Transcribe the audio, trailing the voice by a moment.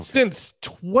Since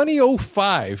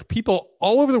 2005, people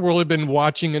all over the world have been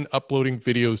watching and uploading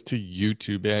videos to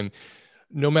YouTube. And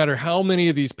no matter how many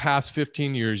of these past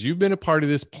 15 years you've been a part of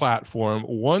this platform,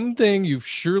 one thing you've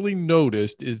surely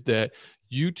noticed is that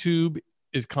YouTube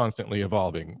is constantly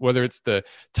evolving, whether it's the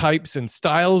types and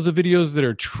styles of videos that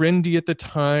are trendy at the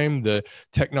time, the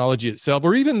technology itself,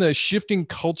 or even the shifting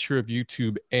culture of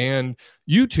YouTube and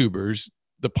YouTubers.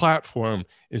 The platform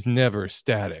is never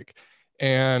static.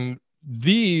 And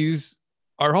these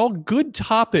are all good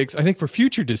topics, I think, for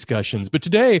future discussions. But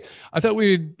today, I thought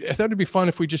it'd be fun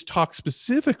if we just talk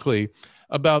specifically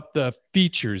about the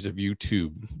features of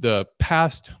YouTube, the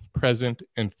past, present,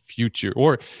 and future.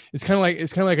 Or it's kind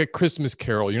of like a Christmas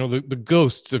carol, the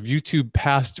ghosts of YouTube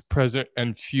past, present,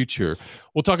 and future.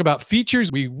 We'll talk about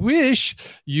features we wish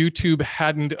YouTube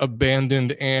hadn't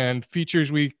abandoned and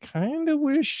features we kind of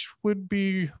wish would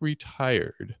be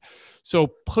retired. So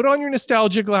put on your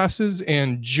nostalgia glasses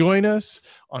and join us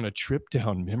on a trip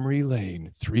down memory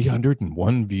lane,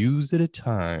 301 views at a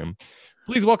time.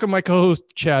 Please welcome my co-host,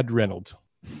 Chad Reynolds.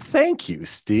 Thank you,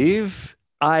 Steve.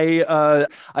 I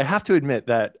have to admit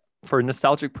that for a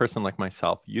nostalgic person like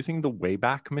myself, using the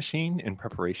Wayback Machine in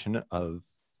preparation of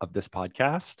this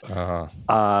podcast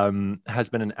has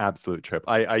been an absolute trip.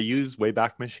 I use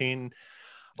Wayback Machine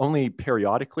only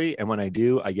periodically, and when I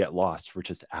do, I get lost for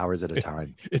just hours at a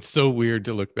time. It's so weird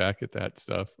to look back at that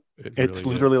stuff. It's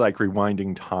really literally like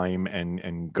rewinding time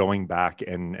and going back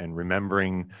and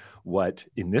remembering what,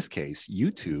 in this case,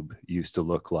 YouTube used to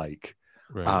look like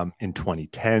in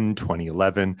 2010,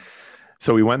 2011.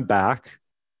 So we went back.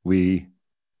 We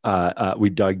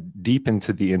dug deep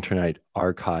into the internet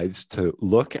archives to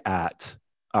look at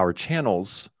our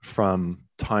channels from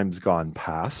times gone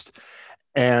past.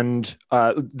 And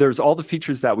there's all the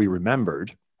features that we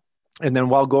remembered. And then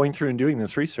while going through and doing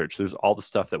this research, there's all the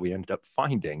stuff that we ended up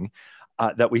finding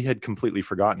that we had completely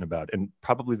forgotten about. And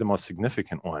probably the most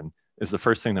significant one is the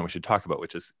first thing that we should talk about,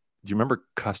 which is, do you remember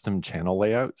custom channel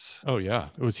layouts? Oh yeah,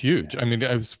 it was huge. I mean,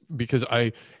 we're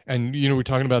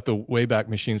talking about the Wayback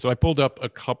Machine. So I pulled up a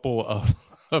couple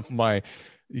of my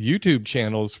YouTube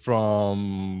channels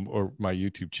or my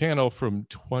YouTube channel from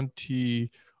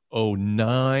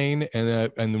 2009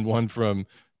 and then one from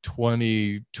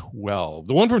 2012.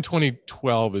 The one from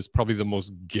 2012 is probably the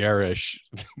most garish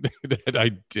that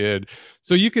I did.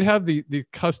 So you could have the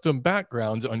custom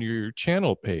backgrounds on your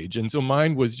channel page. And so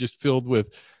mine was just filled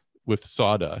with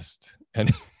sawdust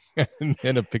and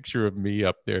and a picture of me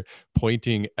up there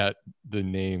pointing at the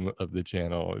name of the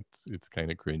channel. It's kind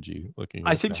of cringy looking.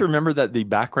 I seem to remember that the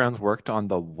backgrounds worked on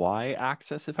the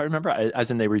y-axis, if I remember,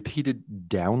 as in they repeated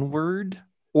downward.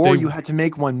 Or you had to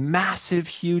make one massive,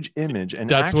 huge image and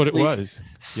that's what it was.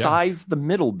 Size the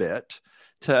middle bit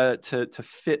to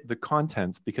fit the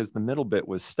contents, because the middle bit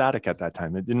was static at that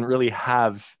time. It didn't really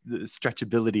have the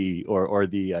stretchability or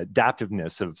the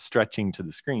adaptiveness of stretching to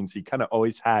the screen. So you kind of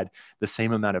always had the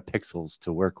same amount of pixels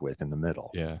to work with in the middle.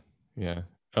 Yeah.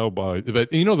 Oh boy, but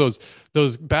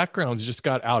those backgrounds just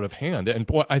got out of hand. And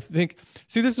boy, this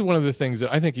is one of the things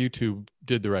that I think YouTube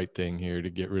did the right thing here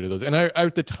to get rid of those. And I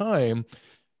at the time,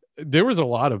 there was a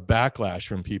lot of backlash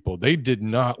from people. They did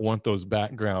not want those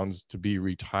backgrounds to be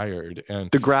retired.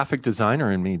 And the graphic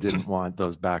designer in me didn't want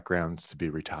those backgrounds to be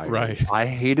retired. Right. I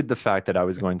hated the fact that I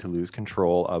was going to lose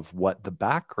control of what the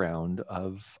background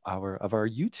of our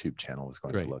YouTube channel was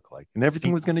going to look like. And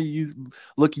everything was going to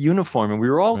look uniform, and we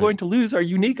were all going to lose our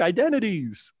unique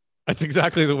identities. That's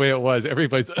exactly the way it was.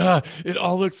 Everybody's, it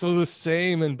all looks so the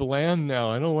same and bland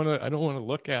now. I don't want to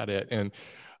look at it. And,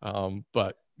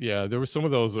 but yeah, there were some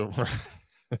of those that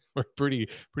were pretty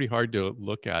hard to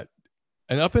look at.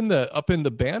 And up in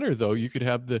the banner though, you could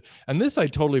have and this I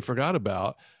totally forgot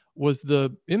about, was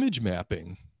the image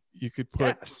mapping. You could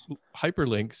put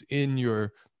hyperlinks in the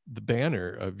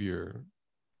banner of your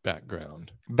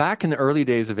background. Back in the early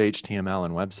days of HTML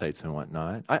and websites and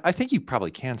whatnot, I think you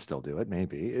probably can still do it.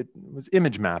 Maybe it was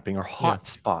image mapping or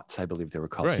hotspots, I believe they were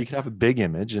called. Right. So you could have a big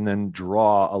image and then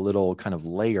draw a little kind of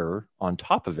layer on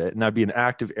top of it, and that'd be an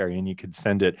active area, and you could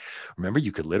send it. Remember,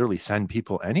 you could literally send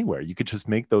people anywhere. You could just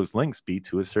make those links be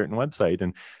to a certain website,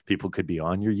 and people could be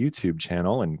on your YouTube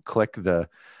channel and click the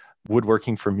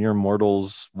Woodworking for Mere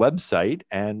Mortals website,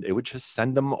 and it would just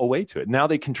send them away to it. Now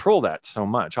they control that so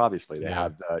much. Obviously, they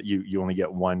have you only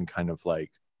get one kind of like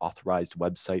authorized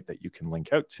website that you can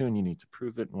link out to, and you need to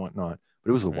prove it and whatnot. But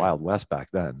it was the Wild West back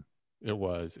then. It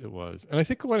was. And I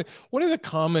think one of the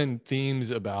common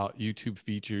themes about YouTube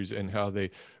features and how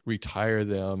they retire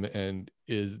them and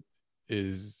is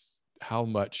how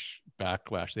much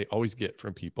backlash they always get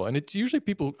from people. And it's usually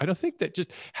people, I don't think, that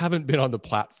just haven't been on the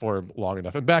platform long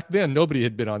enough. And back then, nobody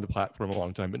had been on the platform a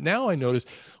long time. But now I notice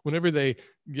whenever they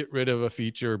get rid of a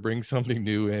feature, bring something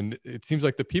new in, it seems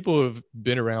like the people who have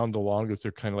been around the longest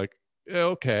are kind of like,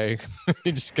 okay,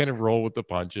 you just kind of roll with the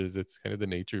punches. It's kind of the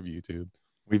nature of YouTube.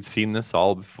 We've seen this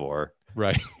all before.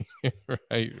 Right.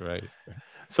 right.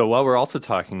 So while we're also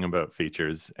talking about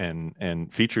features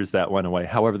and features that went away,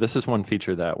 however, this is one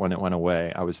feature that when it went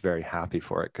away, I was very happy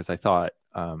for it, because I thought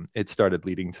it started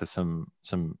leading to some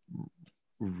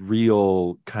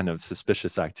real kind of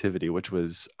suspicious activity, which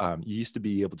was you used to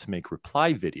be able to make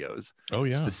reply videos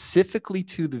specifically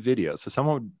to the video. So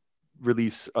someone would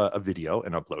release a video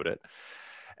and upload it.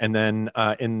 And then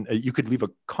you could leave a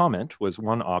comment was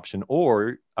one option,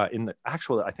 or in the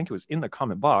actual, I think it was in the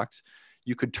comment box,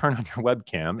 you could turn on your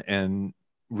webcam and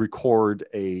record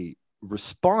a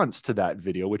response to that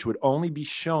video, which would only be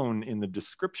shown in the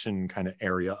description kind of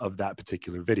area of that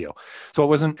particular video. So it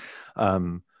wasn't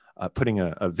uploading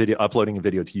a video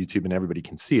to YouTube and everybody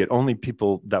can see it. Only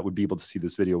people that would be able to see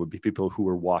this video would be people who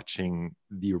were watching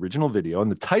the original video,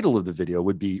 and the title of the video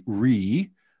would be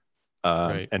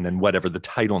and then whatever the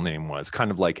title name was, kind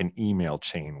of like an email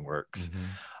chain works.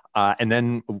 And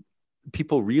then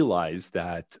people realized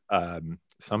that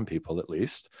some people, at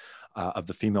least, of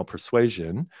the female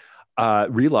persuasion,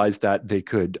 realized that they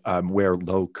could wear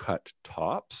low-cut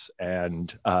tops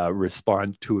and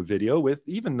respond to a video with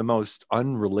even the most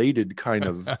unrelated kind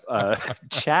of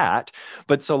chat.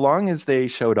 But so long as they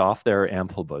showed off their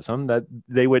ample bosom, that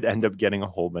they would end up getting a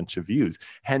whole bunch of views.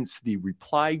 Hence the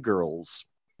Reply Girls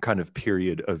kind of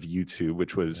period of YouTube,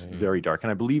 which was very dark.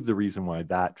 And I believe the reason why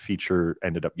that feature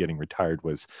ended up getting retired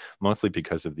was mostly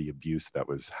because of the abuse that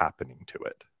was happening to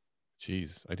it.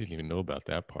 Jeez, I didn't even know about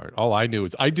that part. All I knew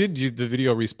is I did the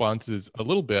video responses a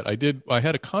little bit. I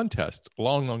had a contest a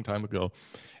long time ago,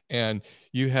 and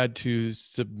you had to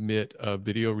submit a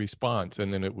video response,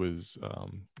 and then it was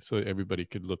so everybody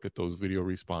could look at those video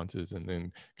responses and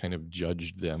then kind of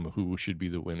judge them, who should be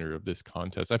the winner of this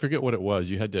contest. I forget what it was.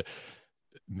 You had to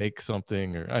make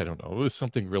something, or I don't know, it was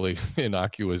something really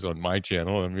innocuous on my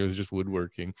channel. I mean, it was just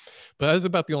woodworking, but that was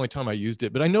about the only time I used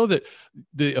it. But I know that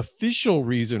the official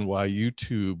reason why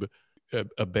YouTube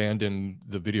abandoned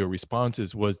the video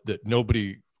responses was that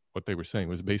what they were saying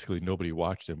was basically nobody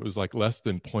watched them. It was like less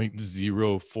than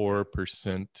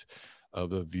 0.04% of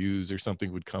the views or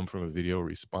something would come from a video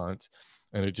response.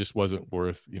 And it just wasn't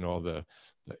worth, all the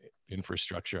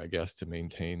infrastructure, I guess, to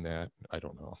maintain that. I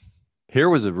don't know. Here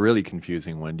was a really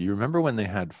confusing one. Do you remember when they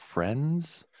had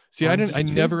Friends? See, I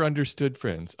never understood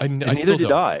Friends. Neither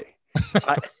did I.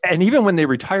 And even when they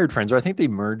retired Friends, or I think they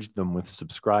merged them with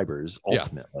subscribers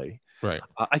ultimately. Yeah, right.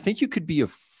 I think you could be a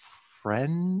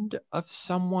friend of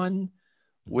someone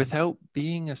without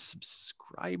being a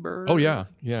subscriber. Oh yeah.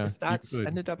 If that's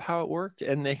ended up how it worked.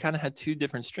 And they kind of had two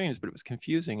different streams, but it was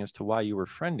confusing as to why you were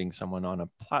friending someone on a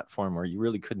platform where you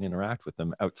really couldn't interact with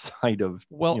them outside of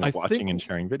watching and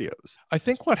sharing videos. I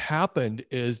think what happened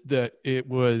is that it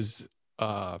was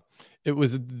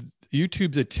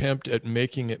YouTube's attempt at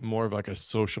making it more of like a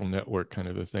social network kind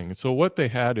of a thing. So what they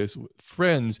had is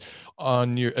Friends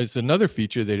as another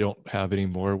feature they don't have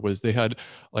anymore, was they had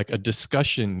like a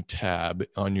discussion tab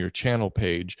on your channel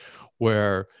page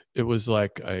where it was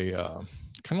like a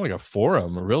kind of like a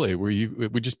forum, really, where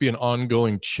it would just be an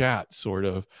ongoing chat sort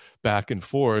of back and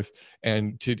forth.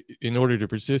 And in order to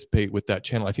participate with that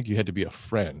channel, I think you had to be a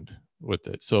friend with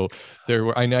it. So there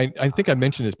were, I think I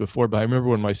mentioned this before, but I remember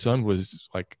when my son was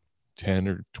like 10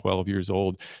 or 12 years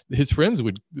old, his friends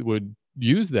would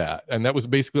use that, and that was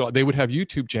basically, they would have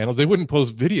YouTube channels. They wouldn't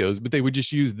post videos, but they would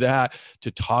just use that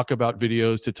to talk about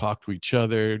videos, to talk to each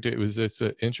other. It's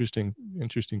an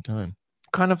interesting time.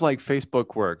 Kind of like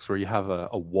Facebook works, where you have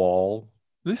a wall.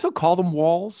 Do they still call them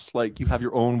walls? Like you have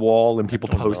your own wall and people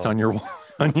post on your wall.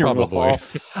 I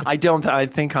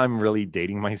think I'm really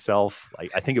dating myself.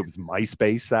 Like I think it was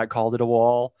MySpace that called it a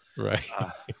wall. Right.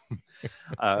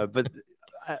 But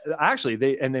actually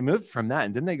they moved from that,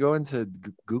 and didn't they go into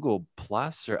Google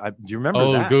Plus, or do you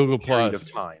remember that Google period Plus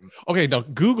of time? Okay, now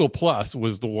Google Plus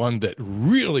was the one that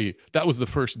was the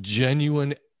first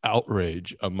genuine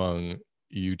outrage among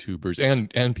YouTubers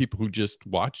and people who just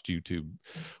watched YouTube,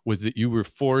 was that you were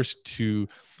forced to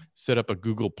set up a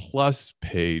Google Plus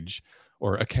page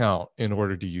or account in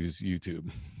order to use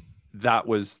YouTube. That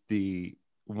was the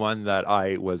one that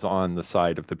I was on the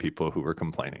side of the people who were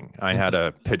complaining. I had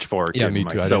a pitchfork in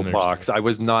my soapbox. I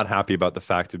was not happy about the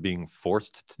fact of being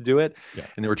forced to do it. Yeah.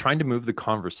 And they were trying to move the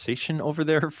conversation over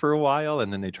there for a while.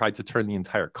 And then they tried to turn the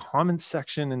entire comment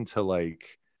section into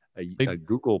like a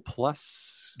Google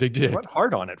Plus. They did. They went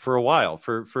hard on it for a while.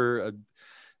 For a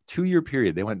 2-year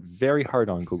period, they went very hard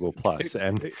on Google Plus,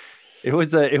 and it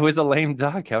was a lame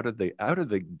duck out of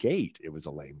the gate. It was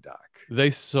a lame duck. They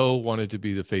so wanted to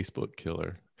be the Facebook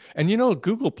killer. And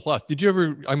Google Plus, did you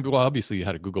ever, well, obviously you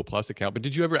had a Google Plus account, but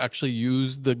did you ever actually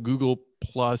use the Google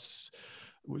Plus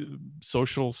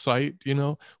social site,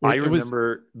 I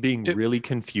remember being really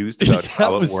confused about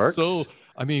how it works.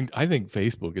 I think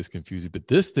Facebook is confusing, but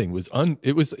this thing was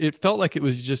it felt like it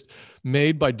was just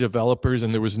made by developers,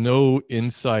 and there was no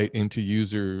insight into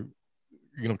user,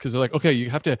 because they're like, okay, you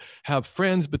have to have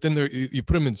friends, but then you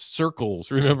put them in circles,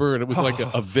 remember? And it was like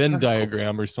a Venn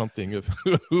diagram or something of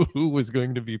who was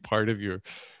going to be part of your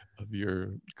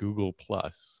Google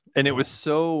Plus. And it was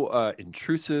so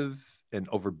intrusive and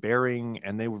overbearing,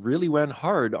 and they really went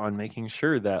hard on making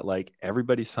sure that like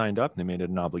everybody signed up, and they made it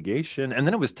an obligation. And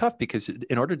then it was tough because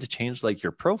in order to change like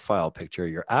your profile picture,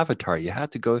 your avatar, you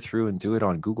had to go through and do it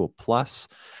on Google Plus.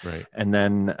 Right. And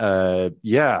then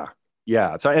yeah.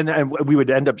 So, and we would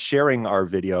end up sharing our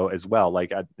video as well.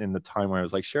 Like in the time where I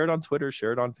was like, share it on Twitter,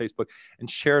 share it on Facebook, and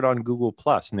share it on Google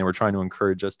Plus. And they were trying to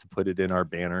encourage us to put it in our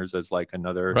banners as like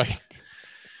another. Right.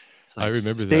 Like, I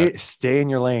remember that. Stay in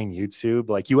your lane, YouTube.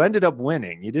 Like you ended up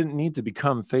winning. You didn't need to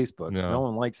become Facebook because no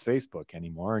one likes Facebook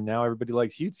anymore. And now everybody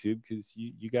likes YouTube because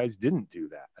you guys didn't do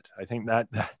that. I think that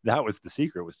was the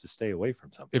secret, was to stay away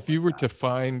from something. If you were to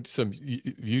find some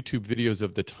YouTube videos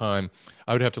of the time,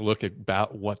 I would have to look at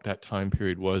about what that time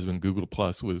period was when Google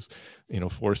Plus was,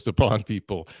 forced upon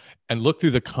people, and look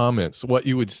through the comments. What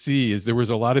you would see is there was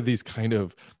a lot of these kind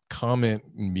of comment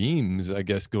memes, I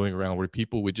guess, going around where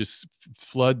people would just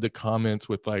flood the comments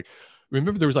with like,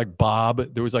 remember there was like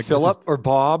Bob, there was like Philip or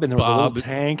Bob, and there was a little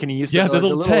tank, and he used to the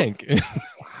little tank.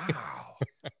 Wow.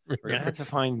 We're gonna have to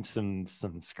find some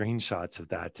screenshots of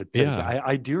that.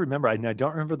 I do remember. I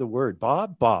don't remember the word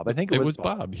Bob. I think it was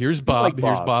Bob. Here's Bob. Like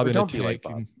here's Bob in a don't be tank. like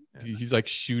Bob. He's like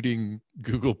shooting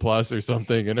Google Plus or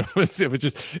something, and it was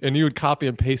just, and you would copy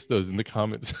and paste those in the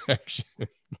comment section.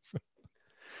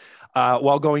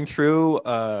 While going through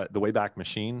the Wayback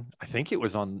Machine, I think it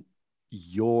was on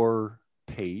your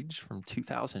page from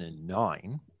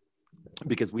 2009,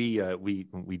 because we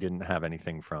didn't have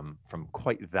anything from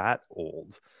quite that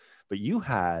old, but you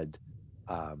had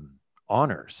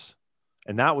honors,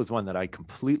 and that was one that I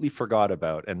completely forgot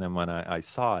about. And then when I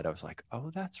saw it, I was like, oh,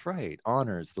 that's right,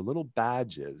 honors, the little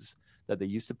badges that they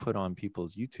used to put on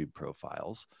people's YouTube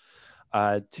profiles.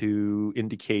 To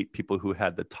indicate people who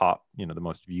had the top, the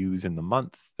most views in the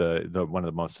month, the one of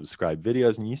the most subscribed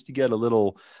videos. And you used to get a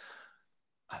little,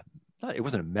 it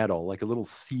wasn't a medal, like a little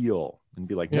seal, and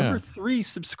be like, number 3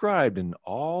 subscribed in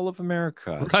all of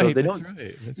America. Right, so they don't,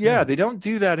 right. They don't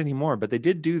do that anymore, but they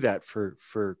did do that for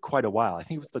quite a while. I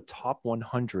think it was the top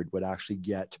 100 would actually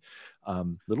get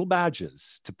little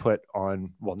badges to put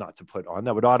on, well, not to put on,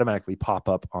 that would automatically pop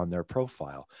up on their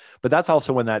profile. But that's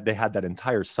also when they had that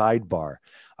entire sidebar.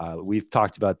 We've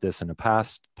talked about this in a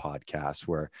past podcast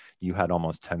where you had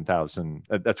almost 10,000.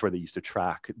 That's where they used to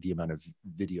track the amount of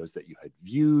videos that you had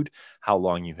viewed, how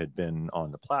long you had been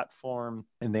on the platform.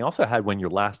 And they also had when your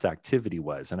last activity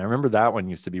was. And I remember that one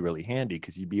used to be really handy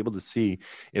because you'd be able to see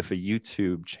if a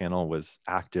YouTube channel was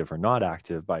active or not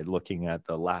active by looking at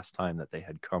the last time that they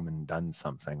had come and done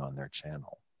something on their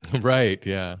channel. Right.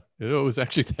 Yeah. That's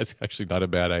actually not a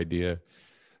bad idea.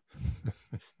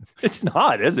 It's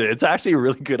not, is it? It's actually a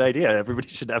really good idea. Everybody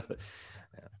should have it.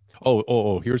 Yeah.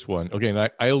 Oh, here's one. Okay. And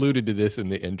I alluded to this in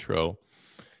the intro,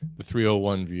 the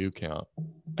 301 view count.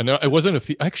 I know it wasn't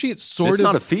actually, it's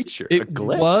not a feature. It a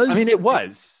glitch. was. I mean, it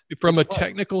was. From a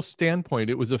technical standpoint,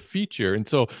 it was a feature. And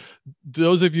so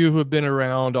those of you who have been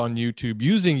around on YouTube,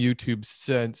 using YouTube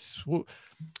since,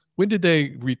 when did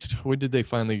they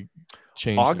finally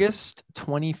change? August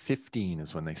 2015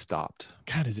 is when they stopped.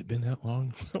 God, has it been that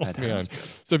long? Oh, man.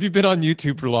 So if you've been on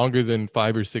YouTube for longer than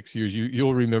 5 or 6 years,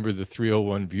 you'll remember the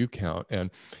 301 view count. And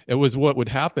it was, what would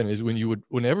happen is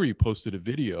whenever you posted a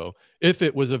video, if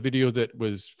it was a video that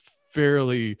was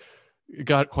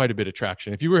got quite a bit of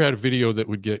traction. If you had a video that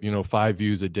would get 5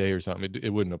 views a day or something, it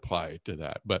wouldn't apply to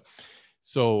that. But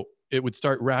so it would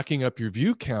start racking up your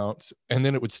view counts, and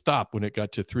then it would stop when it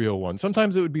got to 301.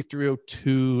 Sometimes it would be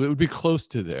 302. It would be close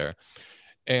to there.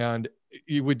 And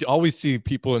you would always see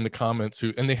people in the comments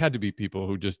and they had to be people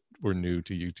who just were new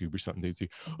to YouTube or something. They'd say,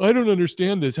 I don't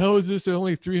understand this. How is this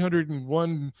only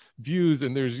 301 views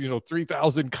and there's,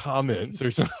 3,000 comments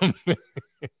or something?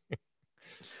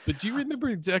 But do you remember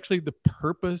exactly the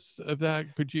purpose of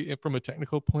that? Could you, from a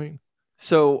technical point?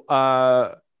 So,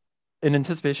 in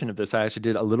anticipation of this, I actually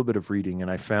did a little bit of reading,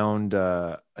 and I found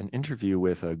an interview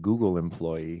with a Google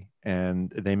employee, and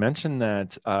they mentioned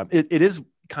that it is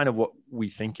kind of what we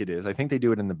think it is. I think they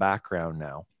do it in the background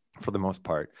now for the most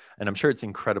part, and I'm sure it's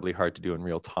incredibly hard to do in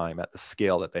real time at the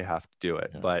scale that they have to do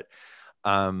it. Yeah. But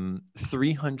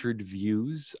 300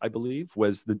 views, I believe,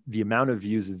 was the amount of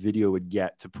views a video would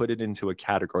get to put it into a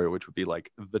category, which would be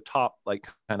like the top, like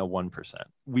kind of 1%.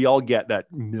 We all get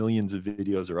that millions of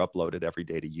videos are uploaded every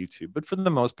day to YouTube, but for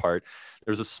the most part,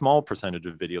 there's a small percentage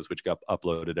of videos which get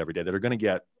uploaded every day that are going to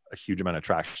get a huge amount of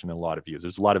traction and a lot of views.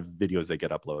 There's a lot of videos that get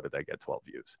uploaded that get 12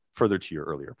 views, further to your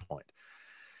earlier point.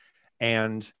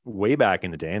 And way back in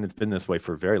the day, and it's been this way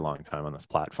for a very long time on this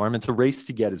platform, it's a race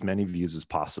to get as many views as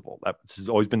possible. That's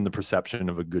always been the perception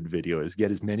of a good video, is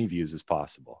get as many views as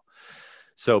possible.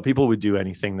 So people would do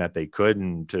anything that they could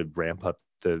and to ramp up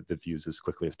the views as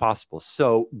quickly as possible.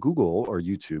 So Google or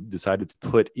YouTube decided to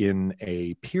put in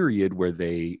a period where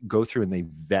they go through and they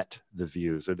vet the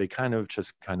views, or they kind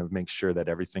of make sure that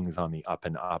everything's on the up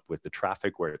and up with the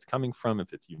traffic, where it's coming from,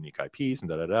 if it's unique IPs and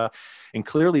da da da. And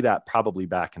clearly that probably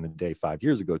back in the day, 5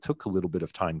 years ago, took a little bit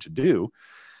of time to do.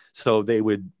 So they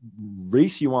would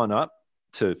race you on up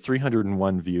to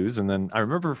 301 views, and then I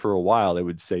remember for a while they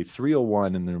would say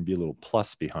 301 and there would be a little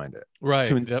plus behind it, right?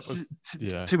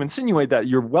 To insinuate that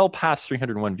you're well past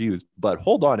 301 views. But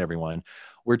hold on, everyone,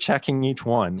 we're checking each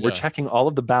one. We're checking all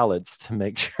of the ballots to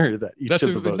make sure that each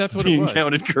of the votes is being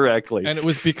counted correctly. And it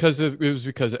was because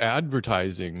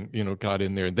advertising, got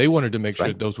in there, and they wanted to make sure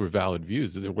that those were valid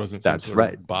views, that there wasn't some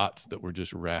sort of bots that were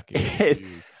just racking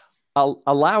views. I'll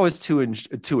allow us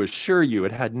to assure you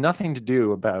it had nothing to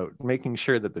do about making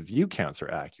sure that the view counts are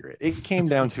accurate. It came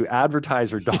down to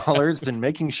advertiser dollars and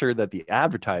making sure that the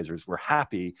advertisers were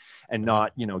happy and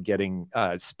not, getting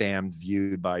spammed,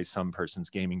 viewed by some person's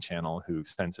gaming channel who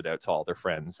sends it out to all their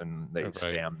friends and they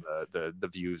spam the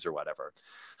views or whatever.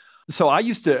 So I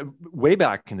used to, way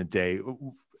back in the day,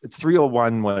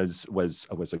 301 was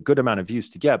a good amount of views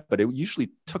to get, but it usually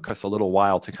took us a little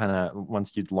while to kind of,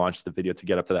 once you'd launch the video, to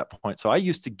get up to that point. So I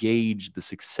used to gauge the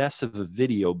success of a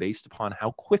video based upon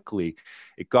how quickly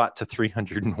it got to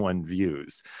 301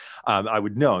 views. I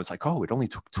would know, it's like, oh, it only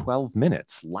took 12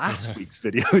 minutes. Last week's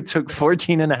video, it took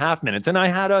 14 and a half minutes. And I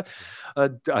had a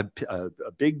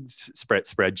big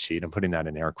spreadsheet. I'm putting that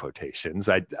in air quotations.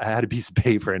 I had a piece of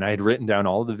paper and I had written down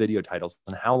all of the video titles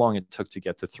and how long it took to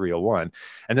get to 301.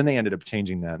 And then they ended up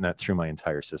changing that, and that threw my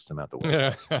entire system out the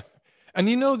window. Yeah. And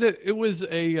that it was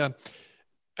and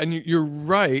you're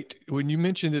right when you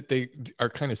mentioned that they are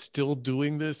kind of still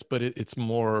doing this, but it's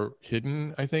more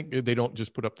hidden. I think they don't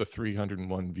just put up the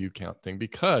 301 view count thing,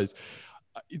 because,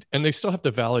 and they still have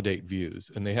to validate views,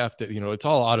 and they have to, it's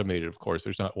all automated. Of course,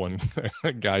 there's not one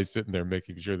guy sitting there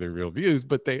making sure they're real views,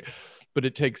 but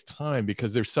it takes time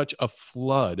because there's such a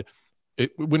flood.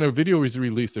 When a video is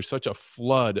released, there's such a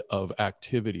flood of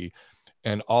activity,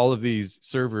 and all of these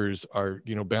servers are,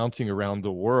 bouncing around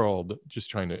the world, just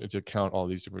trying to count all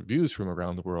these different views from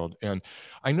around the world. And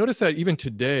I noticed that even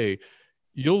today,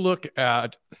 you'll look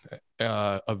at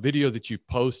a video that you've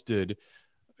posted,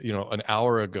 an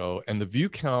hour ago, and the view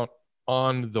count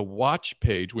on the watch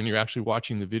page when you're actually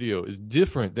watching the video is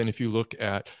different than if you look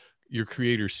at your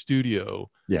Creator Studio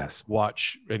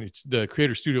watch, and it's the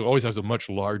Creator Studio always has a much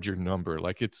larger number,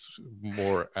 like it's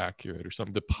more accurate or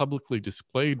something. The publicly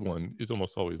displayed one is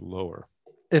almost always lower.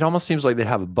 It almost seems like they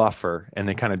have a buffer and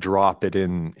they kind of drop it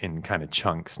in kind of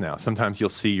chunks now. Sometimes you'll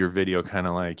see your video kind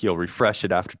of like, you'll refresh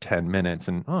it after 10 minutes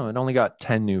and, oh, it only got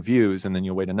 10 new views. And then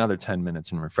you'll wait another 10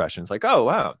 minutes and refresh. And it's like, oh,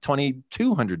 wow,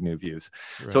 2,200 new views.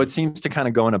 Right. So it seems to kind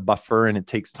of go in a buffer, and it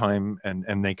takes time,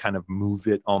 and they kind of move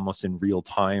it almost in real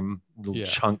time, little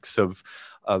chunks of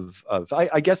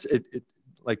I guess it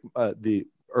like the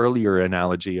earlier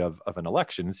analogy of an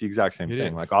election. It's the exact same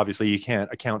thing. Like, obviously you can't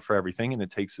account for everything, and it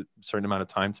takes a certain amount of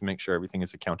time to make sure everything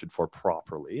is accounted for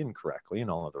properly and correctly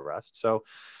and all of the rest. So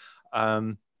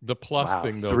the plus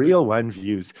thing, though, 301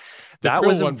 views, that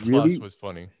was a really was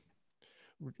funny.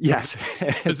 Yes.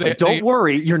 Like, don't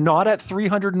worry, you're not at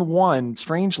 301,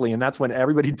 strangely, and that's when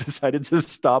everybody decided to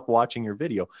stop watching your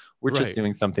video. We're just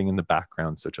doing something in the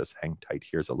background, so just hang tight.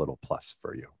 Here's a little plus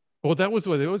for you. Well, that was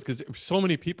what it was, because so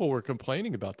many people were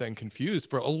complaining about that and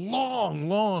confused for a long,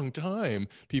 long time.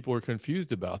 People were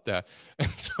confused about that.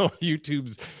 And so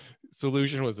YouTube's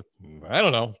solution was, I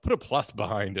don't know, put a plus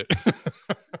behind it.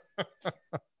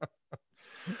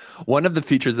 One of the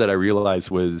features that I realized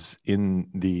was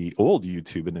in the old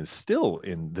YouTube and is still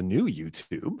in the new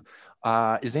YouTube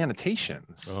is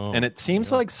annotations. And it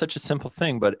seems like such a simple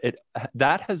thing, but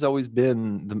that has always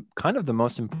been the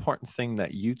most important thing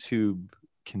that YouTube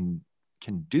can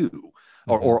can do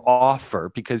or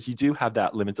offer, because you do have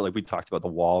that limit, like we talked about the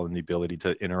wall and the ability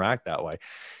to interact that way.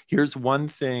 Here's one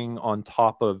thing on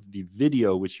top of the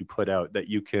video which you put out, that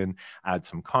you can add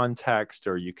some context,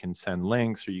 or you can send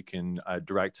links, or you can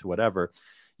direct to whatever.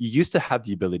 You used to have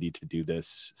the ability to do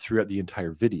this throughout the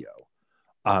entire video.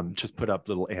 Just put up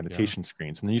little annotation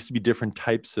screens, and there used to be different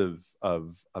types of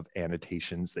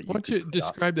annotations that you. Why don't you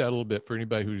describe that a little bit for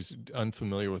anybody who's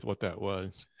unfamiliar with what that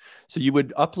was? So you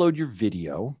would upload your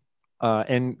video,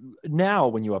 and now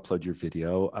when you upload your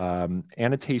video,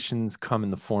 annotations come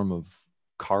in the form of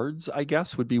cards, I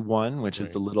guess would be one, which is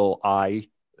the little eye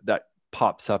that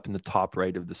pops up in the top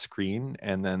right of the screen,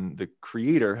 and then the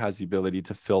creator has the ability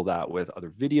to fill that with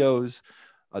other videos,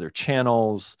 other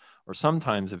channels, or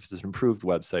sometimes, if it's an improved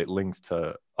website, links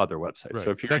to other websites. Right.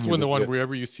 So if you're that's when the one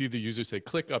wherever you see the user say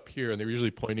click up here, and they're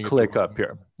usually pointing click up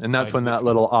here, and that's when that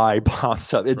little eye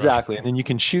pops up. Exactly. And then you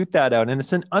can shoot that out, and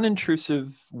it's an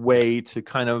unintrusive way to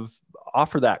kind of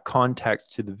offer that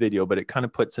context to the video, but it kind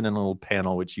of puts it in a little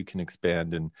panel which you can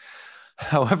expand. And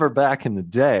however, back in the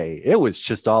day, it was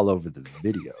just all over the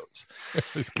videos.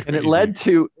 And it led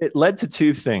to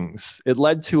two things. It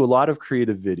led to a lot of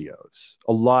creative videos,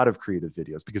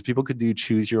 because people could do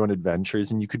choose your own adventures,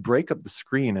 and you could break up the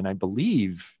screen. And I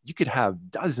believe you could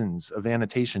have dozens of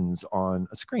annotations on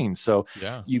a screen. So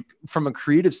you, from a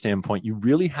creative standpoint, you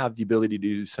really have the ability to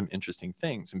do some interesting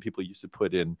things. And people used to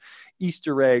put in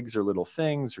Easter eggs or little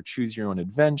things, or choose your own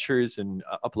adventures, and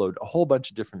upload a whole bunch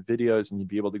of different videos. And you'd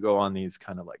be able to go on these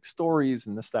kind of like stories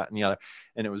and this, that, and the other.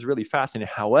 And it was really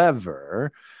fascinating.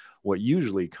 However, what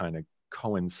usually kind of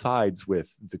coincides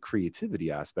with the creativity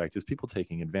aspect is people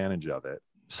taking advantage of it.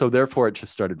 So therefore, it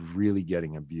just started really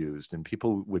getting abused, and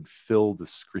people would fill the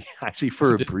screen. Actually,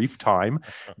 for a brief time,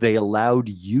 they allowed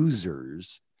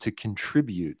users to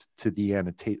contribute to the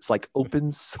annotations, like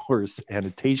open source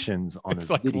annotations on a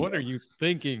video. What are you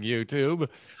thinking, YouTube?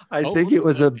 I think it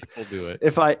was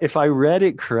if I read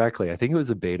it correctly, I think it was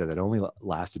a beta that only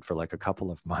lasted for like a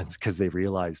couple of months, because they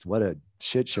realized what a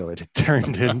shit show it had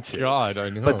turned into. God, I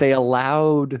know. But they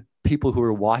allowed people who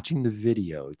were watching the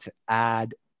video to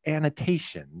add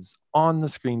annotations on the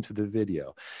screen to the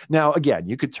video. Now, again,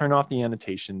 you could turn off the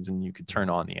annotations and you could turn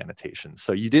on the annotations.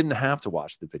 So you didn't have to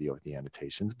watch the video with the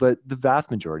annotations, but the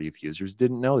vast majority of users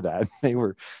didn't know that. They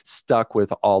were stuck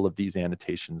with all of these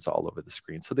annotations all over the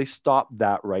screen. So they stopped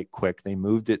that right quick. They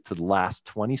moved it to the last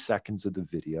 20 seconds of the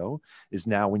video is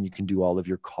now when you can do all of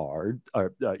your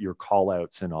your call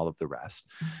outs and all of the rest.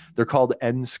 They're called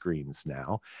end screens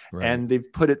now. Right. And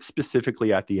they've put it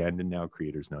specifically at the end, and now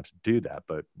creators know to do that.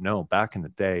 But no, back in the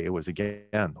day, it was again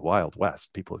the Wild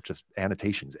West. People just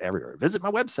annotations everywhere. Visit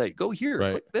my website, go here,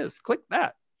 click this, click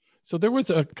that. So there was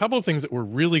a couple of things that were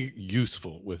really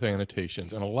useful with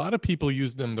annotations, and a lot of people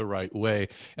use them the right way.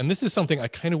 And this is something I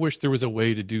kind of wish there was a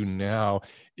way to do now,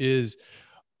 is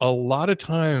a lot of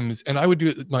times, and I would do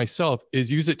it myself,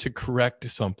 is use it to correct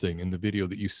something in the video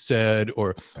that you said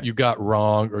or you got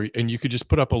wrong, and you could just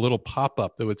put up a little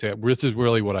pop-up that would say, this is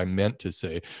really what I meant to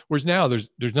say. Whereas now there's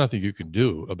nothing you can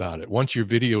do about it. Once your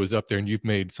video is up there and you've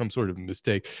made some sort of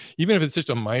mistake, even if it's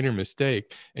just a minor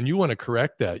mistake and you want to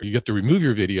correct that, you have to remove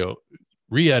your video,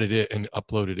 re-edit it, and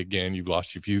upload it again. You've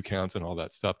lost your view counts and all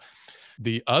that stuff.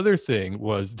 The other thing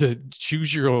was the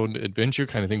choose your own adventure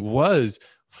kind of thing was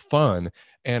fun.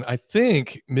 And I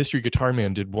think Mystery Guitar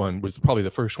Man did one, was probably the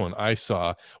first one I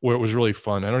saw, where it was really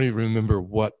fun. I don't even remember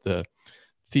what the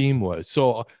theme was.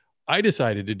 So I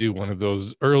decided to do one of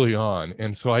those early on.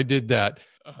 And so I did that,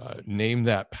 name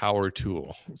that power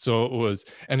tool. So it was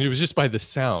just by the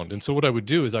sound. And so what I would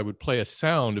do is I would play a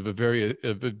sound of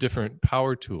a different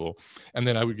power tool. And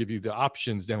then I would give you the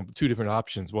options down, two different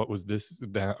options. What was this,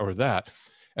 that, or that?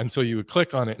 And so you would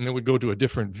click on it and it would go to a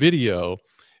different video,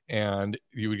 and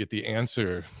you would get the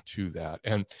answer to that.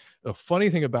 And the funny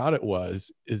thing about it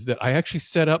is that I actually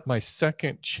set up my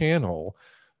second channel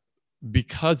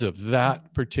because of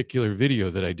that particular video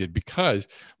that I did, because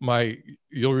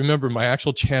you'll remember my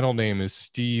actual channel name is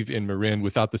Steve in Marin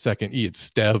without the second E. It's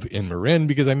Stev in Marin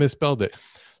because I misspelled it.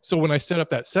 So when I set up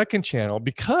that second channel,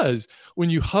 because when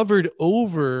you hovered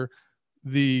over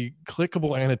the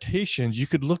clickable annotations, you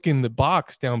could look in the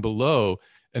box down below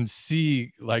and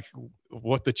see like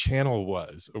what the channel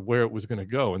was or where it was going to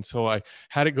go. And so I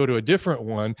had it go to a different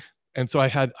one. And so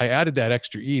I added that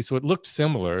extra E. So it looked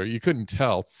similar. You couldn't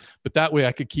tell, but that way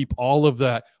I could keep all of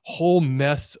that whole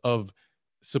mess of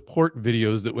support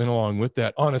videos that went along with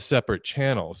that on a separate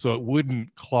channel. So it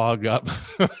wouldn't clog up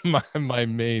my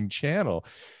main channel.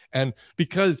 And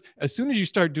because as soon as you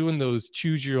start doing those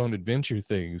choose your own adventure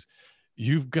things,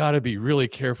 you've got to be really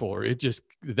careful, or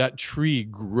that tree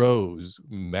grows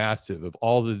massive of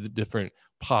all the different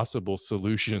possible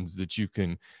solutions that you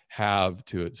can have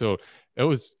to it. So it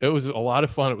was a lot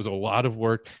of fun. It was a lot of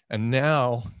work. And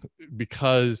now,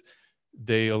 because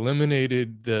they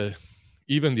eliminated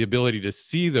even the ability to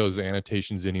see those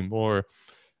annotations anymore,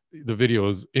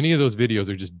 any of those videos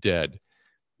are just dead.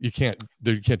 You can't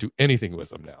do anything with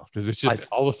them now, because it's just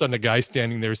all of a sudden a guy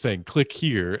standing there saying click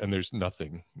here, and there's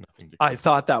nothing I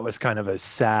thought that was kind of a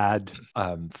sad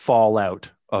fallout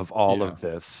of all of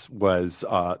this. Was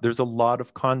there's a lot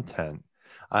of content.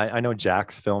 I know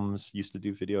Jack's Films used to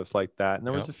do videos like that, and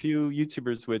there was a few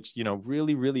YouTubers which, you know,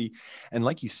 really, and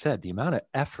like you said, the amount of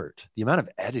effort, the amount of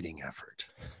editing effort,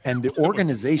 and the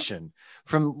organization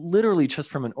from literally just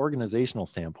from an organizational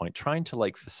standpoint, trying to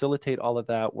like facilitate all of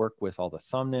that, work with all the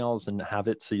thumbnails and have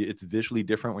it so it's visually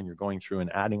different when you're going through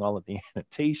and adding all of the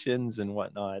annotations and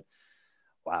whatnot.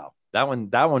 Wow. That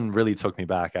one really took me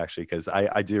back, actually, because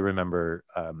I do remember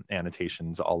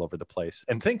annotations all over the place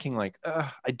and thinking like,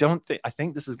 I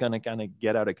think this is going to kind of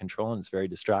get out of control and it's very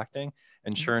distracting.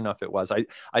 And sure enough, it was.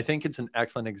 I think it's an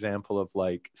excellent example of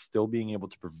like still being able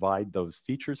to provide those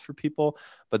features for people,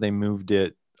 but they moved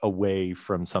it away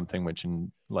from something which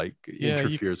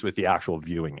interferes with the actual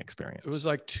viewing experience. It was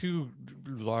like too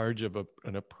large of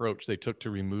an approach they took to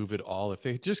remove it all. If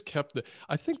they just kept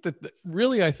I think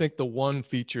the one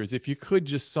feature is if you could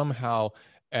just somehow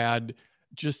add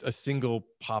just a single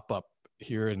pop-up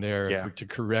here and there to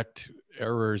correct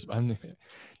errors.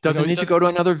 Doesn't need to go to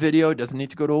another video. It doesn't need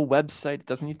to go to a website. It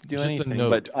doesn't need to do anything,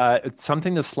 but it's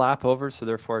something to slap over. So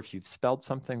therefore, if you've spelled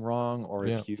something wrong, or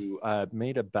if you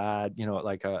made a bad,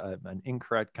 like an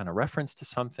incorrect kind of reference to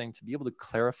something, to be able to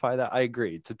clarify that. I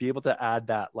agree. To be able to add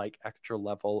that like extra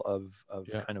level of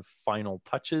kind of final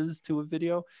touches to a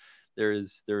video, there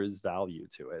is value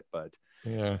to it. But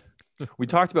we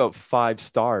talked about 5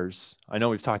 stars. I know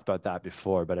we've talked about that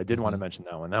before, but I did want to mention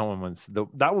that one.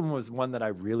 That one was one that I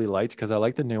really liked, because I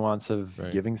like the nuance of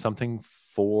giving something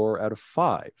 4 out of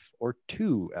 5 or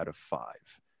 2 out of 5.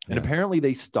 And apparently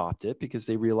they stopped it because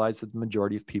they realized that the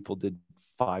majority of people did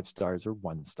 5 stars or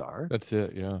 1 star. That's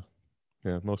it. Yeah.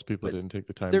 Most people didn't take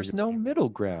the time. There's no middle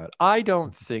ground. I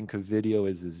don't think a video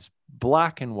is as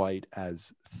black and white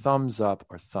as thumbs up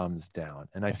or thumbs down.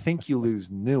 And I think you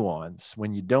lose nuance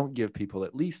when you don't give people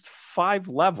at least 5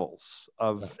 levels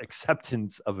of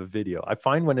acceptance of a video. I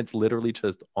find when it's literally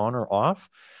just on or off,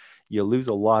 you lose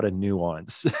a lot of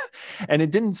nuance. And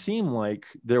it didn't seem like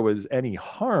there was any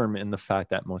harm in the fact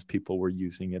that most people were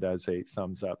using it as a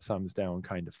thumbs up, thumbs down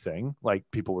kind of thing. Like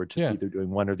people were just either doing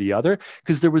one or the other,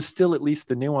 because there was still at least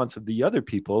the nuance of the other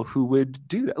people who would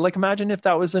do that. Like imagine if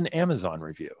that was an Amazon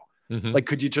review. Like,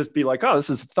 could you just be like, oh, this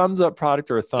is a thumbs up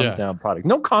product or a thumbs down product?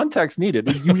 No context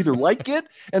needed. You either like it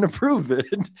and approve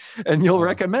it and you'll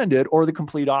recommend it, or the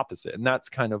complete opposite. And that's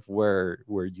kind of where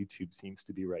YouTube seems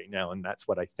to be right now. And that's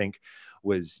what I think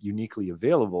was uniquely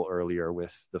available earlier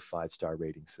with the 5-star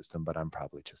rating system, but I'm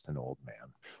probably just an old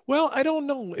man. Well, I don't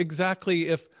know exactly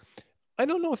if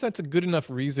that's a good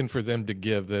enough reason for them to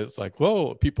give that. It's like,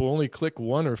 well, people only click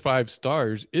 1 or 5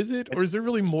 stars. Is it, or is there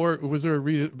really more? Was there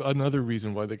another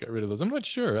reason why they got rid of those? I'm not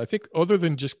sure. I think other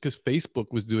than just because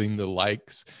Facebook was doing the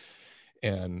likes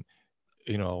and,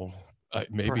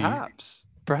 maybe perhaps,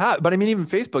 but I mean, even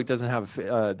Facebook doesn't have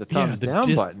the thumbs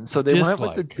down button. So they went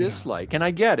with the dislike. And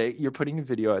I get it. You're putting a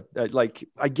video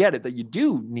I get it that you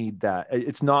do need that.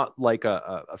 It's not like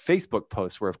a Facebook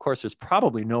post where, of course, there's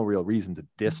probably no real reason to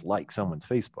dislike someone's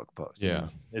Facebook post. Yeah.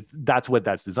 That's what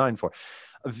that's designed for.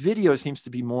 A video seems to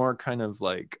be more kind of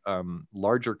like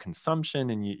larger consumption,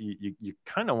 and you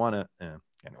kind of want to,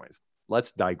 anyways.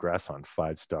 Let's digress on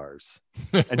 5 stars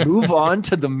and move on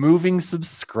to the moving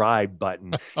subscribe button.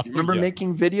 Do you remember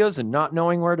making videos and not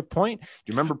knowing where to point? Do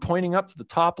you remember pointing up to the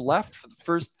top left for the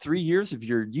first 3 years of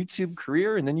your YouTube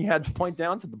career? And then you had to point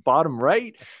down to the bottom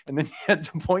right, and then you had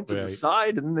to point to the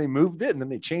side, and then they moved it, and then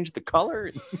they changed the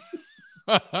color.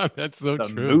 That's so the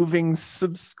true. Moving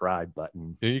subscribe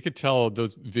button. Yeah, you could tell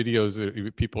those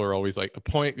videos, people are always like,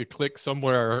 you click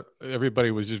somewhere.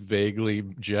 Everybody was just vaguely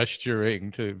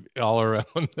gesturing to all around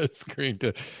the screen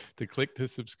to click to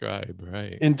subscribe.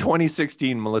 Right. In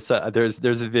 2016, Melissa,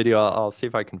 there's a video. I'll see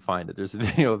if I can find it. There's a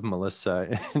video of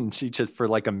Melissa, and she just, for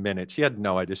like a minute, she had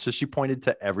no idea. So she pointed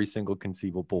to every single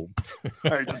conceivable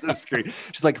part of the screen.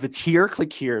 She's like, if it's here,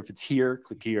 click here. If it's here,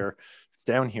 click here. It's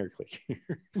down here, click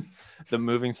here. The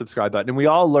moving subscribe button. And we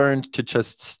all learned to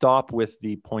just stop with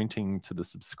the pointing to the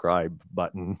subscribe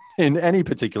button in any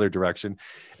particular direction.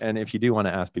 And if you do want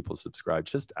to ask people to subscribe,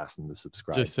 just ask them to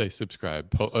subscribe. Just say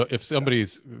subscribe. If somebody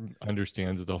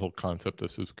understands the whole concept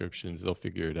of subscriptions, they'll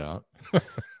figure it out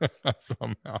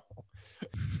somehow.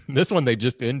 This one they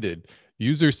just ended.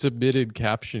 User submitted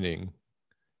captioning.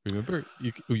 Remember,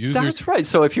 that's right.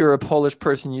 So if you're a Polish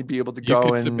person, you'd be able to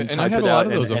go and type I have it a lot out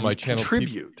of those and on my channel.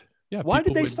 Contribute. Why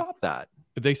did they stop that?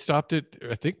 They stopped it,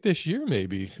 I think, this year,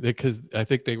 maybe, because I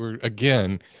think they were,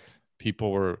 again,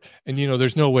 people were, and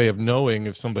there's no way of knowing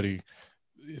if somebody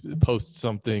posts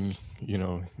something,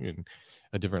 in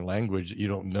a different language. You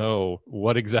don't know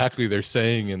what exactly they're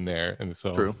saying in there, and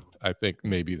so True. I think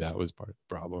maybe that was part of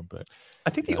the problem. But I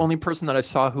think the only person that I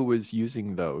saw who was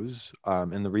using those,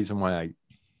 and the reason why I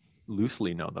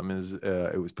loosely know them is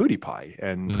it was PewDiePie,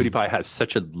 and PewDiePie has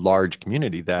such a large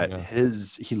community that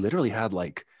he literally had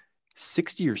like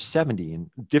 60 or 70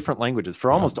 in different languages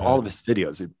for almost all of his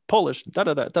videos. Polish, da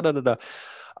da da da da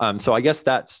da. So I guess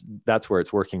that's where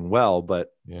it's working well,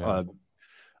 but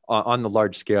on the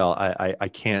large scale, I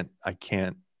can't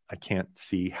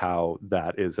see how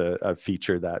that is a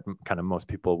feature that kind of most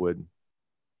people would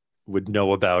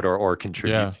know about or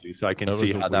contribute to. So I can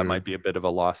see how that might be a bit of a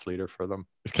loss leader for them.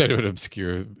 It's kind of an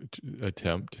obscure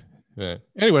attempt.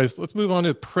 Anyways, let's move on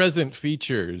to present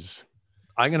features.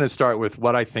 I'm going to start with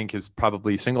what I think is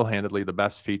probably single-handedly the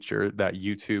best feature that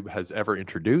YouTube has ever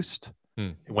introduced.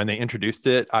 When they introduced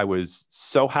it, I was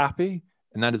so happy,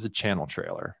 and that is a channel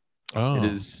trailer. It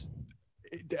is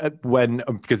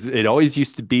because it always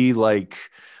used to be like,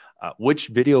 which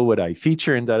video would I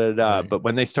feature and Right. But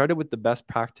when they started with the best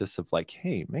practice of like,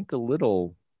 hey, make a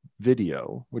little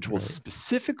video which will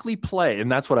specifically play,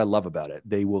 and that's what I love about it.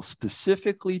 They will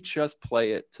specifically just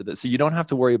play it to so you don't have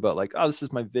to worry about like, oh, this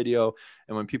is my video,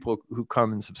 and when people who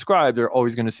come and subscribe, they're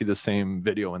always going to see the same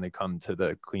video when they come to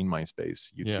the Clean My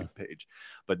Space YouTube page.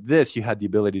 But this, you had the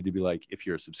ability to be like, if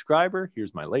you're a subscriber,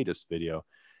 here's my latest video.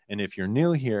 And if you're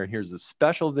new here, here's a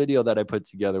special video that I put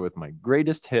together with my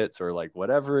greatest hits or like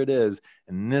whatever it is.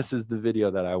 And this is the video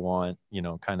that I want,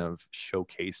 kind of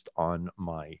showcased on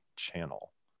my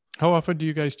channel. How often do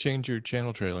you guys change your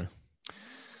channel trailer?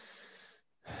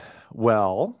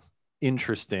 Well,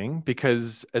 interesting,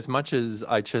 because as much as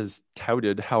I just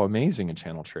touted how amazing a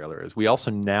channel trailer is, we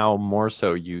also now more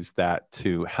so use that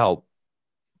to help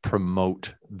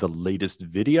promote the latest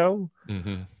video.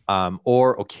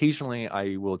 Or occasionally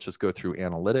I will just go through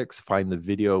analytics, find the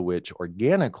video which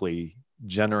organically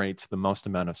generates the most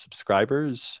amount of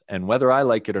subscribers, and whether I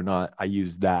like it or not, I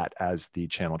use that as the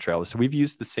channel trailer. So we've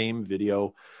used the same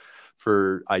video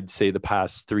for, I'd say, the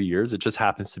past 3 years. It just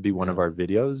happens to be one of our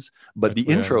videos, but the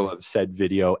intro of said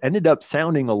video ended up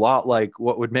sounding a lot like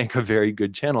what would make a very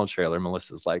good channel trailer.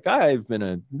 Melissa's like, I've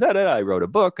been I wrote a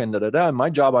book and my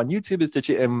job on YouTube is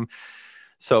to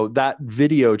so that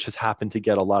video just happened to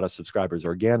get a lot of subscribers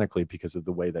organically because of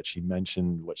the way that she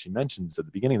mentioned what she mentions at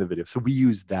the beginning of the video. So we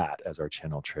use that as our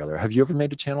channel trailer. Have you ever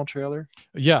made a channel trailer?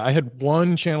 Yeah, I had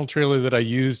one channel trailer that I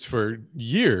used for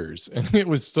years, and it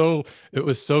was so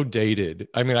dated.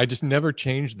 I mean, I just never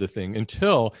changed the thing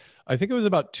until I think it was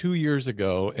about 2 years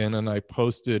ago. And then I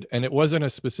posted, and it wasn't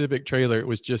a specific trailer. It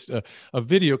was just a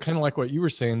video, kind of like what you were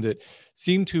saying, that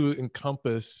seemed to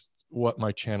encompass what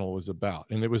my channel was about.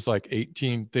 And it was like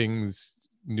 18 things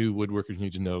new woodworkers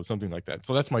need to know, something like that.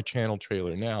 So that's my channel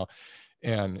trailer now.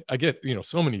 And I get,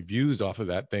 so many views off of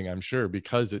that thing, I'm sure,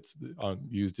 because it's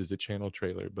used as a channel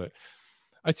trailer. But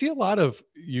I see a lot of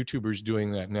YouTubers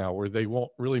doing that now, where they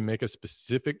won't really make a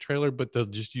specific trailer, but they'll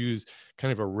just use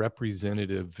kind of a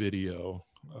representative video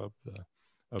of the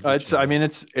channel.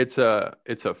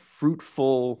 It's a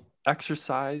fruitful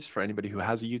exercise for anybody who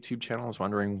has a YouTube channel, is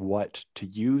wondering what to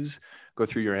use. Go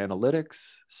through your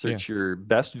analytics, search your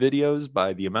best videos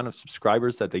by the amount of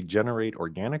subscribers that they generate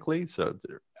organically. So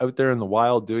they're out there in the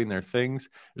wild doing their things.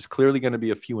 There's clearly going to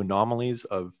be a few anomalies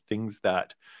of things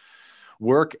that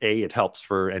work. It helps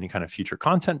for any kind of future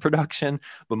content production,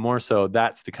 but more so,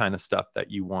 that's the kind of stuff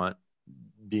that you want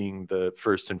being the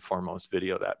first and foremost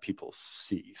video that people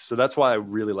see. So that's why I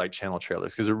really like channel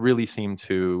trailers, because it really seemed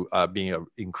to be an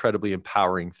incredibly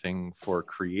empowering thing for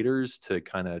creators to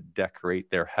kind of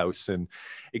decorate their house. And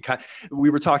we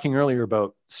were talking earlier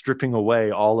about stripping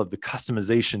away all of the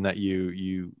customization that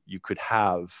you could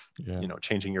have,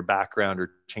 changing your background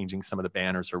or changing some of the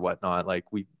banners or whatnot.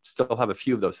 Like we still have a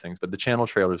few of those things, but the channel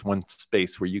trailer is one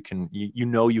space where you can,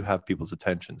 you have people's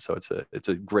attention. So it's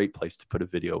a great place to put a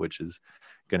video, which is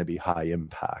going to be high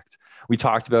impact. We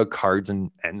talked about cards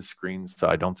and end screens, so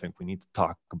I don't think we need to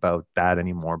talk about that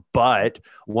anymore. But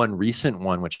one recent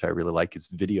one, which I really like, is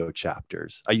video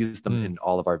chapters. I use them in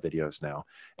all of our videos now,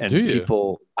 and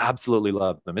people absolutely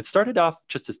love them. It started off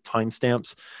just as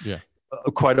timestamps. Yeah.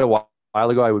 Quite a while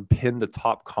ago, I would pin the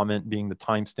top comment being the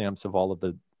timestamps of all of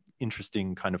the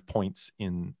interesting kind of points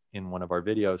in one of our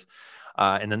videos.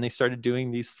 And then they started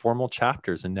doing these formal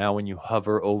chapters. And now when you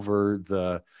hover over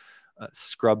the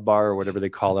scrub bar or whatever they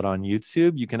call it on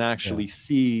YouTube, you can actually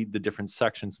see the different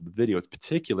sections of the video. It's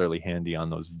particularly handy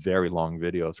on those very long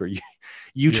videos where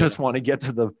you just want to get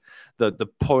to the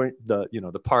point,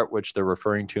 the part which they're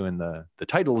referring to in the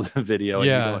title of the video. And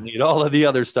you don't need all of the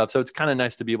other stuff. So it's kind of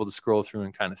nice to be able to scroll through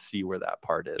and kind of see where that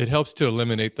part is. It helps to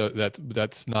eliminate that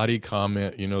snotty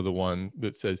comment, the one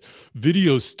that says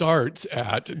video starts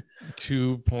at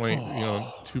 2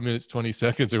 minutes 20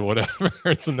 seconds or whatever.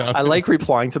 So now I like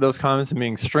replying to those comments and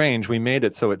being strange. We made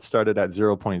it so it started at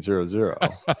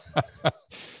 0.00.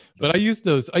 But I use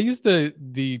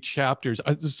the chapters.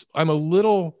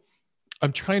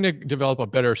 I'm trying to develop a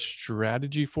better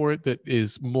strategy for it that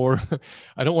is more,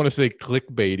 I don't want to say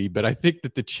clickbaity, but I think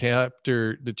that the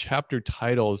chapter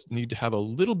titles need to have a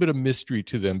little bit of mystery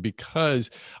to them, because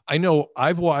I know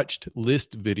I've watched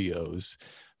list videos,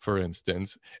 for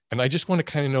instance, and I just want to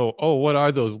kind of know, what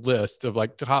are those lists of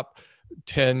like top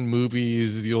 10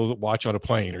 movies you'll watch on a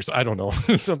plane, or I don't know,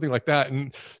 something like that.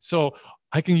 And so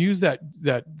I can use that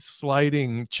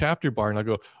sliding chapter bar, and I'll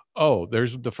go,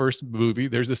 there's the first movie,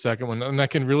 there's the second one, and I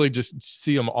can really just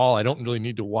see them all. I don't really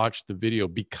need to watch the video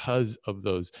because of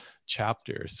those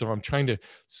chapters. So I'm trying to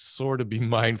sort of be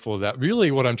mindful of that.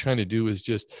 Really what I'm trying to do is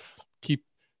just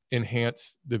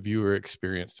enhance the viewer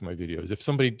experience to my videos. If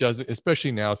somebody doesn't,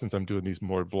 especially now since I'm doing these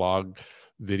more vlog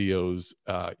videos,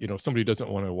 if somebody doesn't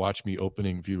want to watch me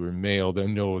opening viewer mail,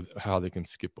 then know how they can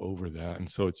skip over that. And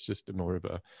so it's just more of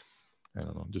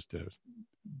just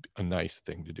a nice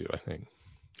thing to do, I think.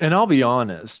 And I'll be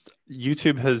honest,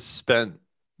 YouTube has spent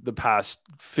the past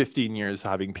 15 years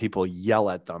having people yell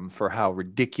at them for how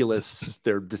ridiculous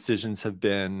their decisions have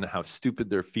been, how stupid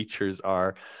their features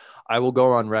are. I will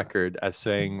go on record as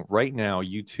saying right now,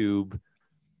 YouTube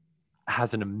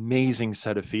has an amazing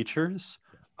set of features.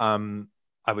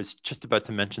 I was just about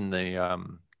to mention the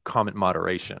comment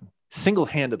moderation.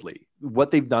 Single-handedly,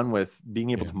 what they've done with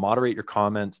being able to moderate your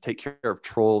comments, take care of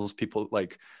trolls, people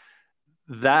like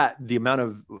that, the amount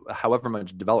of however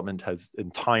much development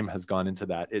and time has gone into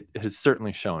that, it has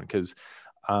certainly shown. Because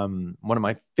one of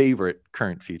my favorite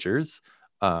current features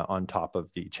on top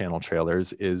of the channel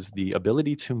trailers is the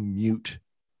ability to mute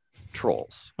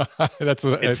trolls.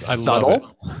 It's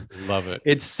subtle. Love it.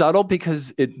 It's subtle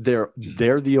because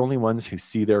they're the only ones who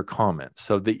see their comments.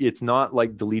 So it's not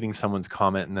like deleting someone's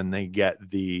comment and then they get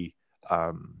the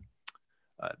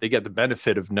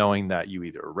benefit of knowing that you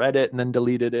either read it and then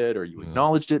deleted it, or you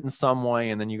acknowledged it in some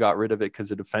way and then you got rid of it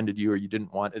because it offended you or you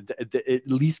didn't want it. It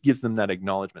at least gives them that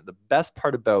acknowledgement. The best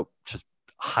part about just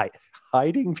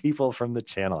hiding people from the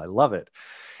channel, I love it,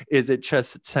 is it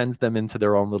just sends them into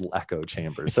their own little echo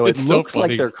chamber. So it looks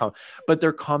like but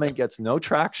their comment gets no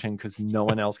traction because no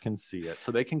one else can see it.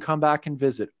 So they can come back and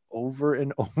visit over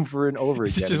and over and over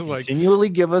again, and continually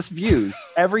give us views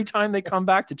every time they come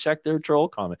back to check their troll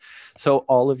comment. So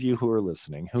all of you who are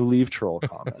listening, who leave troll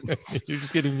comments, you're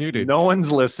just getting muted. No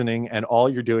one's listening, and all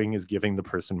you're doing is giving the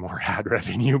person more ad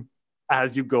revenue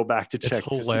as you go back to check.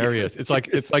 It's hilarious. It's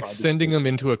like sending them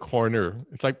into a corner.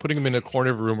 It's like putting them in a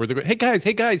corner of a room where they're going, hey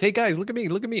guys, look at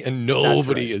me. And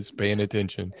nobody is paying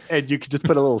attention. And you could just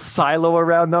put a little silo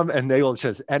around them and they will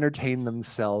just entertain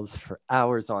themselves for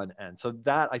hours on end. So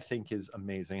that I think is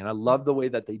amazing. And I love the way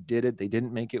that they did it. They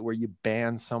didn't make it where you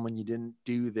ban someone. You didn't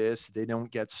do this. They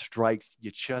don't get strikes.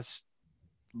 You just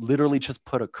literally just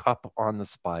put a cup on the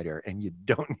spider and you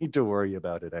don't need to worry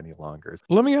about it any longer.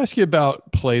 Let me ask you about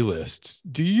playlists.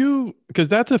 Because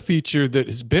that's a feature that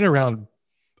has been around,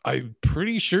 I'm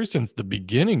pretty sure, since the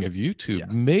beginning of YouTube. Yes.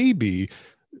 Maybe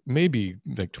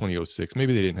like 2006.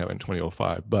 Maybe they didn't have it in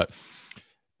 2005. But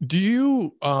do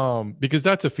you, because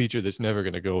that's a feature that's never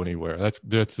going to go anywhere.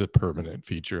 That's the permanent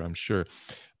feature, I'm sure.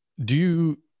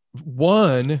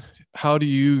 How do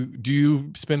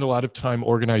you spend a lot of time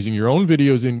organizing your own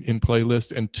videos in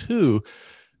playlists? And two,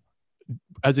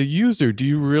 as a user, do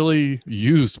you really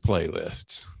use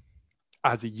playlists?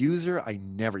 As a user, I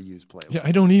never use playlists. Yeah,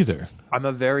 I don't either. I'm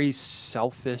a very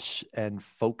selfish and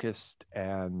focused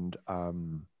and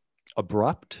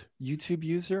abrupt YouTube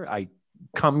user. I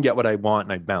come get what I want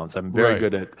and I bounce. I'm very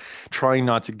good at trying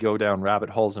not to go down rabbit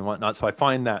holes and whatnot. So I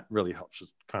find that really helps,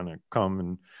 just kind of come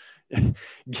and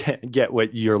get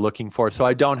what you're looking for. So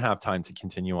I don't have time to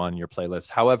continue on your playlist.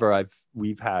 However,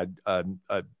 we've had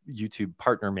YouTube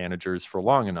partner managers for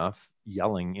long enough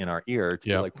yelling in our ear to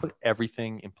be like, put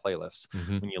everything in playlists.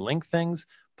 When you link things,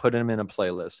 put them in a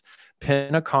playlist.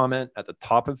 Pin a comment at the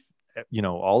top of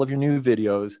all of your new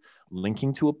videos,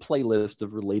 linking to a playlist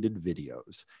of related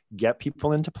videos. Get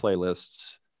people into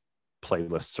playlists.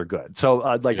 Playlists are good. So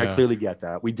I clearly get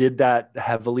that. We did that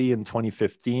heavily in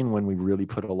 2015 when we really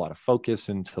put a lot of focus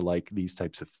into like these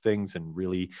types of things and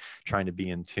really trying to be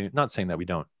in tune. Not saying that we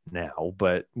don't now,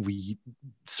 but we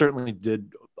certainly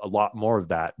did a lot more of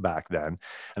that back then.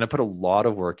 And I put a lot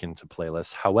of work into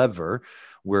playlists. However,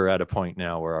 we're at a point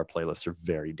now where our playlists are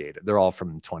very dated. They're all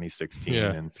from 2016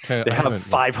 and they have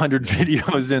 500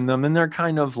 videos in them and they're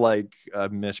kind of like a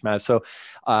mishmash. So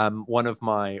one of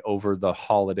my over the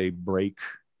holiday break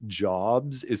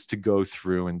jobs is to go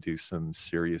through and do some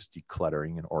serious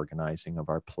decluttering and organizing of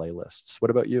our playlists. What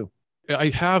about you? I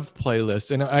have playlists,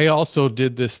 and I also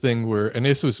did this thing and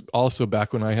this was also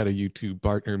back when I had a YouTube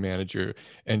partner manager,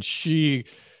 and she,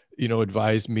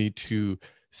 advised me to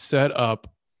set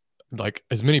up like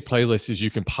as many playlists as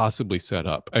you can possibly set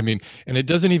up. I mean, and it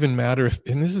doesn't even matter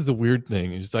and this is the weird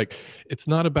thing, it's like, it's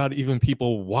not about even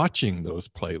people watching those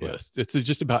playlists. It's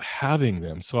just about having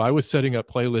them. So I was setting up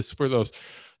playlists for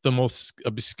the most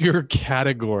obscure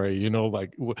category,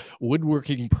 like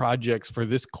woodworking projects for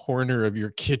this corner of your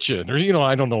kitchen, or,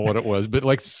 I don't know what it was, but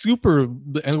like super,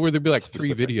 and where there'd be like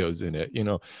specific 3 videos in it,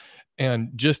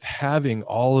 and just having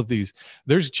all of these,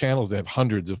 there's channels that have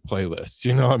hundreds of playlists,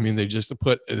 I mean, they just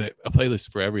put a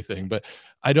playlist for everything, but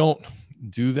I don't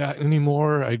do that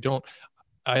anymore.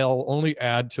 I'll only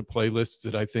add to playlists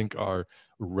that I think are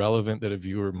relevant that a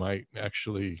viewer might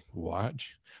actually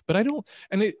watch. But I don't,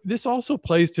 and this also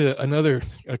plays to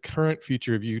a current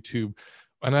feature of YouTube,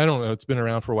 and I don't know, it's been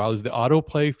around for a while, is the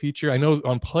autoplay feature. I know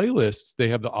on playlists, they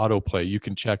have the autoplay. You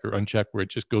can check or uncheck where it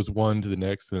just goes one to the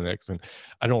next to the next. And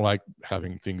I don't like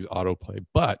having things autoplay.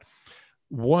 But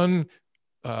one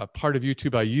part of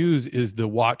YouTube I use is the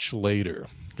watch later.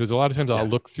 Because a lot of times I'll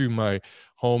look through my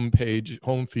home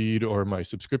feed, or my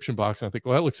subscription box, and I think,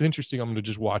 well, that looks interesting, I'm going to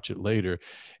just watch it later.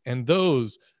 And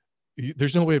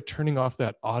there's no way of turning off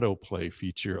that autoplay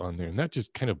feature on there, and that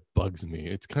just kind of bugs me.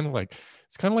 It's kind of like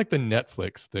the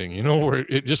Netflix thing, where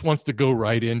it just wants to go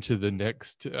right into the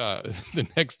next the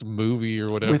next movie or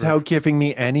whatever without giving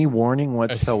me any warning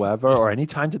whatsoever or any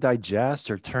time to digest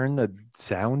or turn the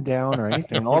sound down or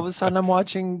anything. And all of a sudden I'm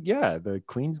watching the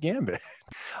Queen's Gambit.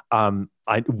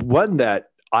 One that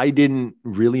I didn't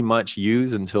really much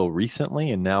use until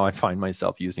recently, and now I find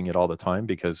myself using it all the time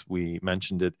because we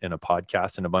mentioned it in a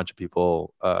podcast and a bunch of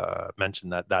people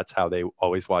mentioned that that's how they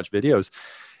always watch videos,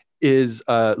 is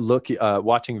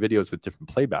watching videos with different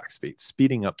playback speeds,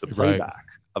 speeding up the playback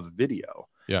of a video.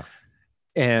 Yeah.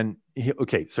 And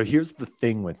okay, so here's the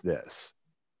thing with this.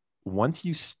 Once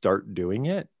you start doing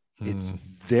it, it's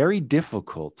very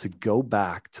difficult to go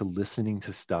back to listening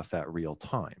to stuff at real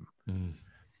time.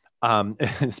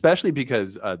 Especially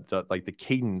because the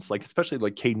cadence, especially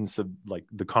like cadence of like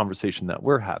the conversation that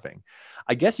we're having.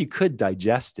 I guess you could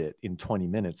digest it in 20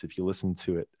 minutes if you listen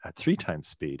to it at 3 times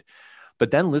speed,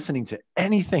 but then listening to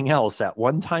anything else at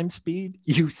 1 time speed,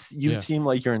 you seem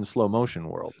like you're in slow motion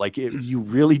world. Like you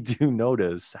really do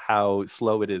notice how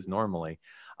slow it is normally.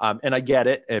 And I get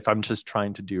it. If I'm just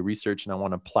trying to do research and I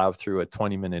want to plow through a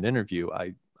 20-minute interview,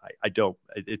 I don't,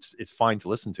 it's fine to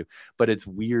listen to, but it's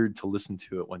weird to listen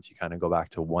to it once you kind of go back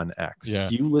to 1x. Yeah.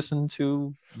 Do you listen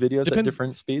to videos at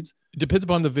different speeds? It depends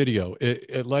upon the video.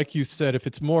 It like you said, if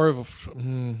it's more of,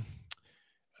 and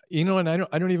I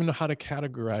don't even know how to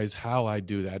categorize how I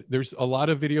do that. There's a lot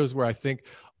of videos where I think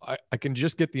I can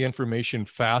just get the information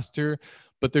faster,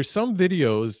 but there's some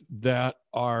videos that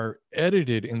are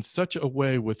edited in such a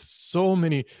way with so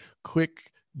many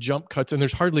quick jump cuts, and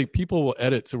people will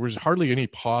edit, so there's hardly any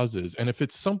pauses. And if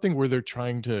it's something where they're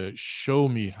trying to show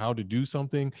me how to do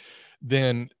something,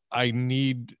 then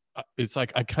it's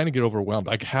like I kind of get overwhelmed.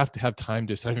 I have to have time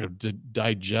to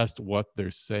digest what they're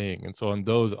saying. And so on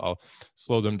those, I'll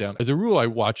slow them down. As a rule, I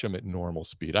watch them at normal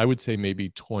speed. I would say maybe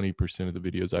 20% of the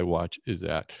videos I watch is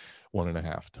at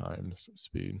 1.5 times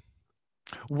speed.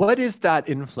 What is that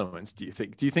influence, do you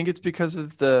think? Do you think it's because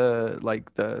of the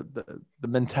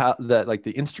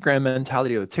Instagram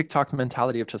mentality or the TikTok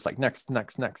mentality of just like next?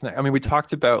 I mean, we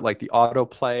talked about like the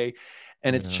autoplay,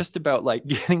 and it's just about like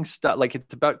getting stuff, like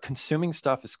it's about consuming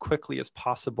stuff as quickly as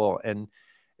possible. And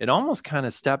it almost kind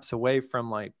of steps away from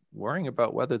like worrying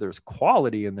about whether there's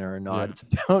quality in there or not. Yeah. It's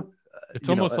about It's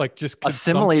almost like just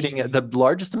assimilating it, the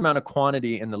largest amount of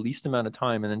quantity in the least amount of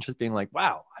time, and then just being like,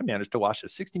 wow, I managed to watch a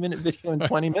 60-minute video in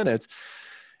 20 minutes.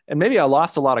 And maybe I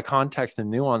lost a lot of context and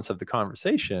nuance of the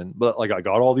conversation, but like I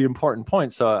got all the important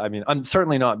points. So, I mean, I'm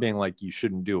certainly not being like, you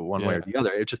shouldn't do it one way or the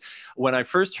other. It just, when I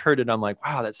first heard it, I'm like,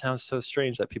 wow, that sounds so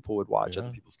strange that people would watch other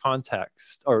people's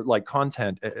context or like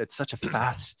content at such a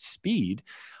fast speed.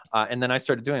 And then I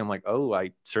started doing, I'm like, oh, I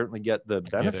certainly get the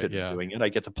benefit of doing it. I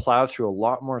get to plow through a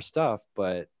lot more stuff,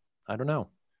 but I don't know.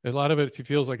 A lot of it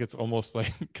feels like it's almost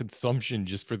like consumption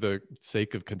just for the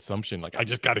sake of consumption. Like, I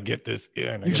just got to get this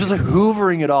in. You're just like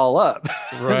hoovering it all up.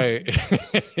 Right.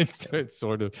 it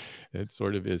sort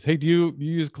of is. Hey, do you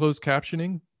use closed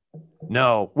captioning?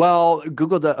 No. Well,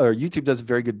 YouTube does a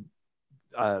very good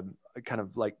kind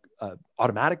of like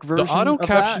automatic version. The auto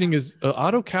captioning is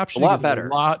a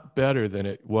lot better than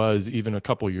it was even a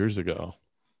couple years ago.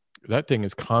 That thing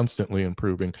is constantly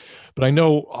improving. But I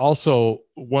know also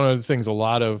one of the things a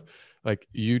lot of like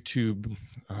YouTube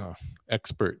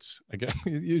experts, again,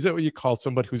 is that what you call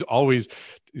somebody who's always,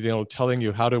 telling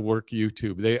you how to work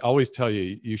YouTube? They always tell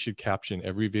you you should caption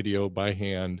every video by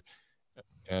hand.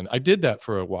 And I did that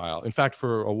for a while. In fact,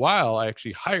 for a while, I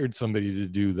actually hired somebody to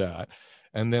do that.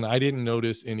 And then I didn't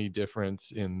notice any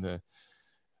difference in the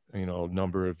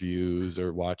number of views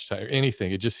or watch time or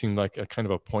anything. It just seemed like a kind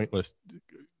of a pointless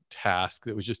task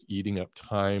that was just eating up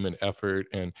time and effort.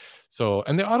 And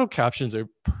the auto captions are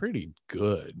pretty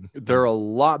good. They're a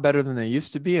lot better than they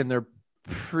used to be, and they're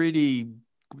pretty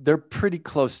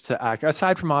close to accurate,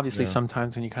 aside from obviously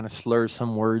sometimes when you kind of slur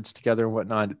some words together and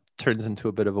whatnot, it turns into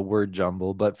a bit of a word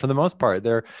jumble, but for the most part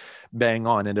they're bang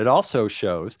on. And it also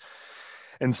shows,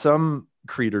 and some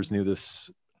creators knew this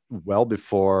well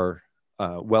before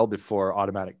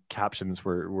automatic captions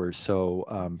were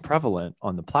so prevalent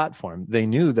on the platform. They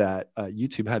knew that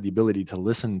YouTube had the ability to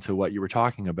listen to what you were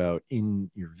talking about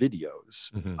in your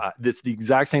videos. It's the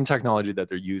exact same technology that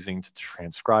they're using to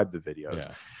transcribe the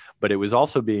videos, but it was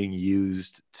also being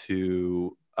used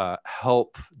to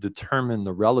help determine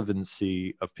the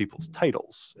relevancy of people's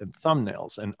titles and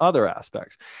thumbnails and other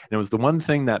aspects. And it was the one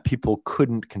thing that people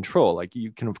couldn't control. Like,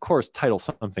 you can, of course, title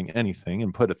something anything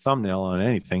and put a thumbnail on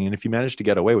anything. And if you manage to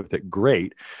get away with it,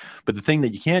 great. But the thing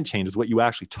that you can't change is what you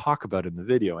actually talk about in the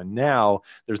video. And now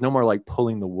there's no more like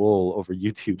pulling the wool over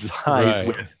YouTube's eyes.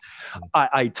 With,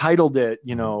 I titled it,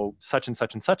 such and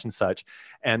such and such and such.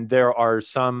 And there are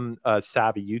some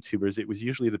savvy YouTubers. It was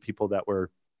usually the people that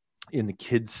were in the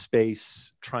kids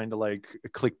space trying to like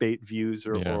clickbait views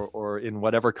or in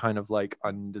whatever kind of like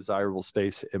undesirable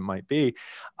space it might be.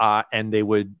 And they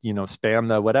would, spam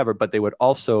the whatever, but they would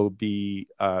also be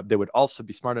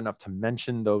smart enough to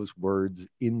mention those words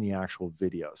in the actual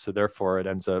video. So therefore it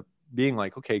ends up being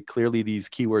like, okay, clearly these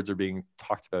keywords are being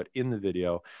talked about in the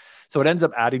video. So it ends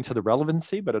up adding to the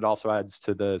relevancy, but it also adds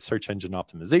to the search engine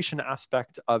optimization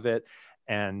aspect of it.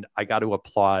 And I got to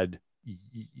applaud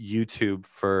YouTube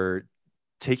for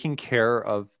taking care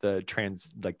of the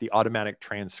automatic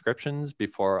transcriptions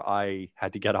before I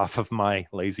had to get off of my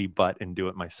lazy butt and do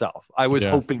it myself. I was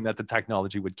hoping that the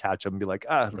technology would catch up and be like,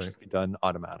 it'll just be done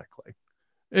automatically.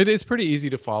 It is pretty easy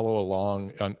to follow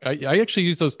along. I actually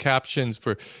use those captions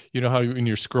for, how when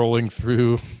you're scrolling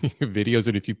through videos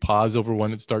and if you pause over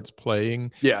one, it starts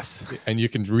playing. Yes. And you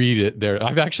can read it there.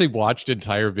 I've actually watched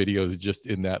entire videos just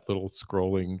in that little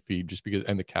scrolling feed just because,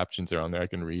 and the captions are on there. I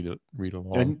can read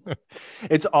along. And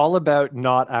it's all about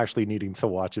not actually needing to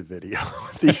watch a video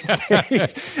these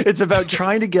days. It's about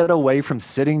trying to get away from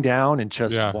sitting down and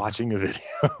just watching a video.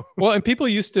 Well, and people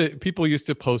used to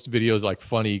post videos like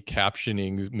funny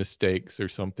captioning mistakes or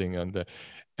something, and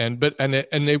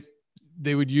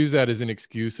they would use that as an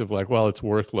excuse of like, well, it's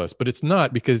worthless, but it's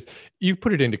not, because you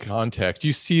put it into context.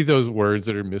 You see those words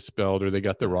that are misspelled or they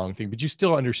got the wrong thing, but you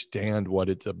still understand what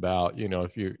it's about.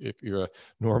 If you're a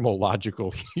normal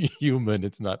logical human,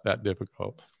 it's not that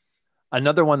difficult.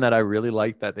 Another one that I really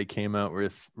like that they came out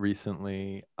with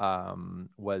recently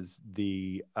was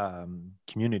the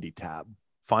community tab.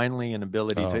 Finally, an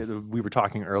ability to, we were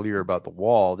talking earlier about the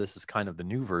wall. This is kind of the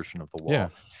new version of the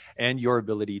wall, and your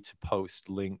ability to post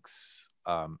links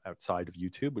outside of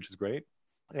YouTube, which is great.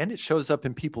 And it shows up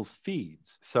in people's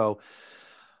feeds. So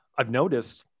I've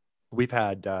noticed we've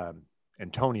had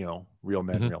Antonio, Real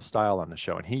Men, Real Style on the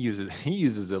show, and he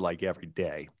uses it like every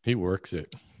day. He works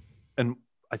it. And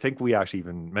I think we actually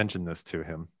even mentioned this to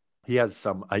him. He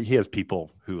has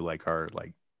people who like are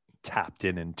like tapped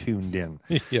in and tuned in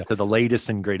to the latest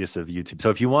and greatest of YouTube.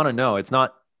 So if you want to know, it's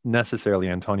not necessarily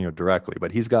Antonio directly,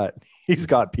 but he's got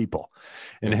people,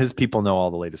 and his people know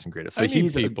all the latest and greatest. So I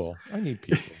need people.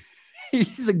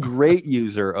 he's a great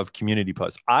user of community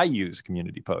posts. I use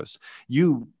community posts.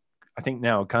 You, I think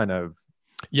now kind of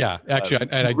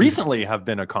actually, I recently have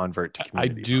been a convert to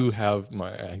community I do posts.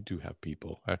 I do have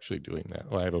people actually doing that.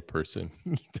 Well, I have a person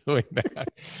doing that.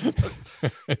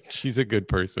 She's a good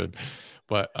person,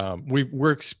 but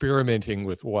we're experimenting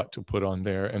with what to put on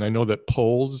there, and I know that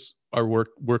polls are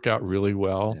work out really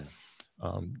well.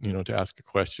 To ask a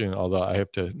question, although I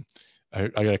have to. I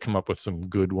got to come up with some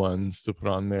good ones to put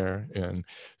on there. And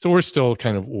so we're still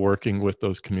kind of working with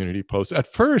those community posts. At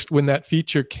first, when that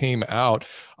feature came out,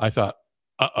 I thought,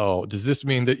 does this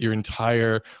mean that your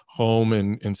entire home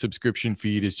and subscription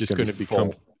feed is just going to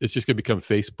become, it's just going to become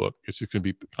Facebook. It's just going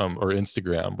to become, or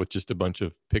Instagram with just a bunch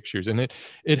of pictures. And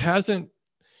it hasn't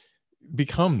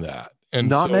become that. And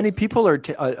not many people are,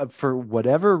 for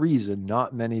whatever reason,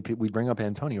 not many people, we bring up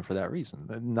Antonio for that reason.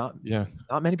 Not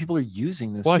many people are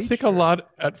using this. Well, feature. I think a lot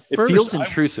at first. It feels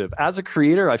intrusive. As a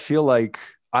creator, I feel like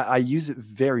I use it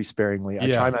very sparingly.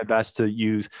 I try my best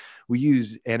to we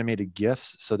use animated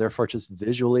GIFs. So therefore just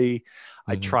visually,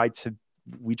 we try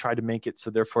to make it so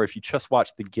therefore if you just watch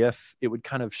the GIF, it would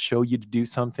kind of show you to do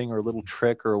something or a little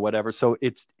trick or whatever. So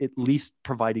it's at least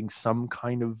providing some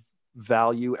kind of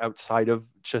value outside of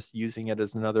just using it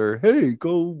as another, hey,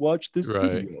 go watch this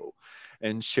video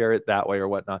and share it that way or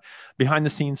whatnot. Behind the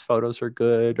scenes photos are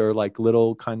good, or like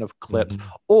little kind of clips.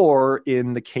 Or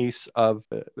in the case of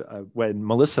when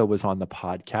Melissa was on the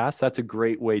podcast, that's a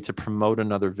great way to promote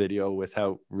another video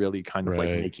without really kind of like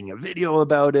making a video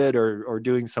about it or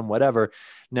doing some whatever.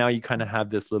 Now you kind of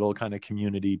have this little kind of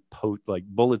community like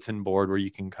bulletin board where you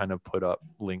can kind of put up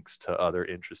links to other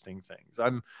interesting things.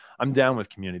 I'm down with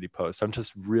community posts. I'm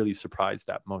just really surprised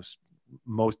that most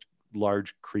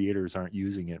large creators aren't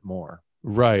using it more.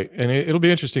 Right. And it'll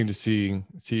be interesting to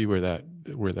see where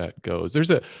that goes. There's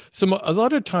a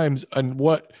lot of times on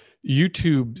what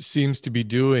YouTube seems to be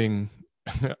doing,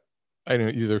 I don't know,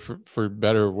 either for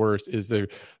better or worse, is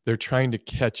they're trying to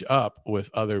catch up with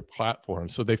other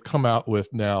platforms. So they've come out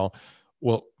with now,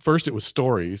 well, first it was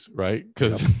stories, right?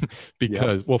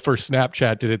 Because well, first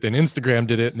Snapchat did it, then Instagram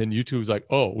did it, and then YouTube was like,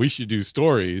 oh, we should do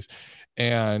stories.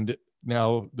 And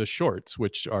now the shorts,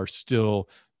 which are still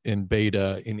in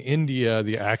beta in India,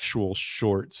 the actual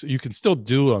shorts, you can still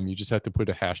do them. You just have to put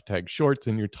a hashtag shorts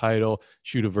in your title,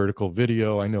 shoot a vertical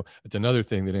video. I know it's another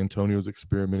thing that Antonio's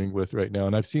experimenting with right now.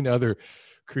 And I've seen other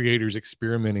creators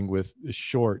experimenting with the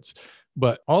shorts,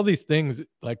 but all these things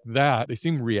like that, they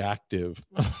seem reactive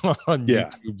on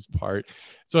YouTube's part.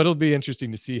 So it'll be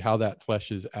interesting to see how that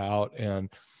fleshes out.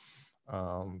 And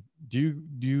do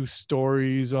you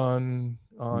stories on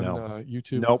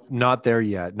YouTube? Nope, not there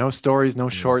yet. No stories, no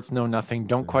shorts, no nothing.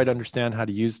 Don't quite understand how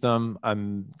to use them.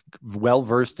 I'm well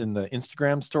versed in the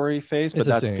Instagram story phase, but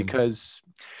that's because,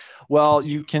 well,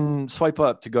 you can swipe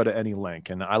up to go to any link,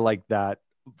 and I like that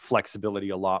flexibility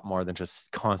a lot more than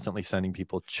just constantly sending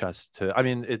people just to, I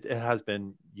mean, it has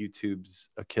been YouTube's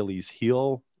Achilles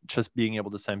heel, just being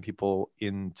able to send people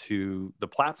into the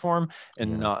platform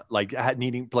and not like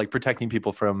needing, like protecting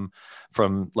people from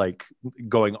like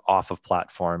going off of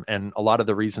platform. And a lot of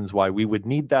the reasons why we would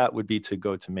need that would be to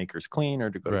go to Makers Clean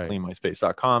or to go to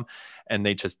cleanmyspace.com. And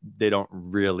they don't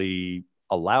really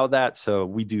allow that. So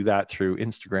we do that through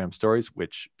Instagram stories,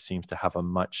 which seems to have a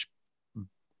much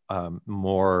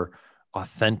more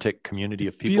authentic community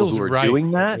of people who are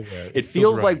doing that. It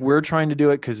feels like we're trying to do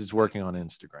it because it's working on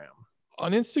Instagram.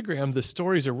 On Instagram, the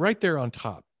stories are right there on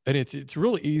top, and it's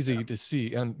really easy to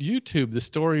see. On YouTube, the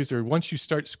stories are, once you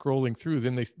start scrolling through,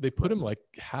 then they put them like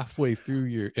halfway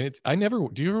through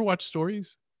do you ever watch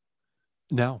stories?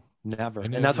 No, never.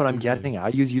 And that's what I'm getting at. I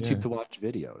use YouTube to watch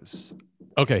videos.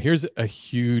 Okay, here's a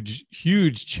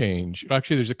huge change.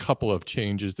 Actually, there's a couple of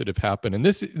changes that have happened, and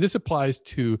this applies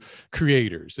to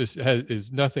creators. This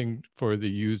is nothing for the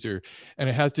user, and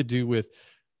it has to do with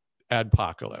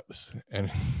adpocalypse. And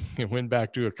it went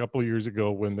back to a couple of years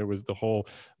ago when there was the whole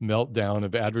meltdown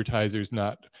of advertisers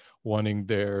not wanting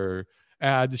their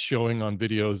ads showing on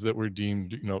videos that were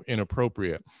deemed,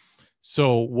 inappropriate.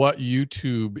 So what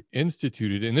YouTube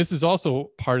instituted, and this is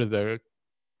also part of the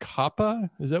COPPA,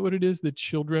 is that what it is? The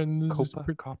children's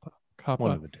COPPA.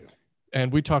 One of the two.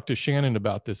 And we talked to Shannon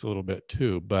about this a little bit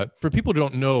too. But for people who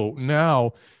don't know,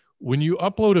 now when you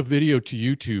upload a video to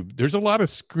YouTube, there's a lot of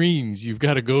screens you've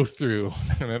got to go through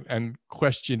and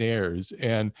questionnaires.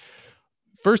 And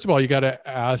first of all, you got to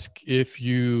ask if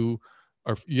you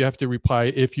have to reply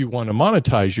if you want to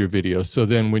monetize your video. So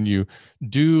then when you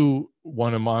do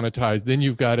want to monetize, then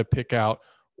you've got to pick out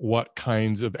what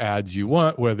kinds of ads you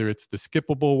want, whether it's the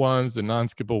skippable ones, the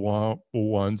non-skippable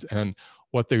ones. And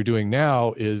what they're doing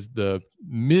now is the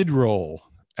mid-roll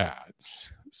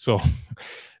ads. So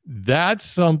that's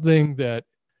something that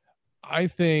I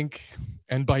think,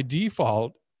 and by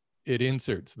default, it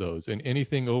inserts those, and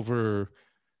anything over,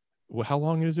 well, how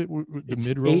long is it? The It's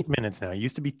mid-roll? 8 minutes now. It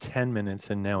used to be 10 minutes,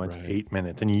 and now it's Right. 8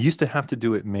 minutes. And you used to have to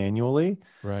do it manually,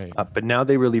 Right. but now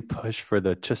they really push for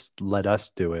the just let us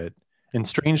do it. And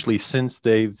strangely, since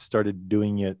they've started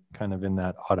doing it kind of in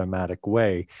that automatic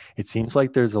way, it seems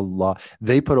like there's a lot.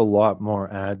 They put a lot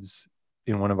more ads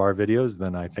in one of our videos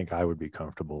than I think I would be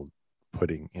comfortable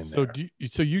putting in So there.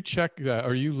 so you check that,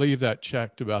 or you leave that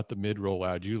checked about the mid-roll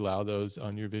ad? You allow those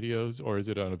on your videos, or is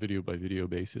it on a video by video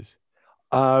basis?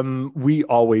 We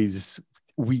always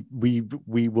we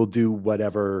will do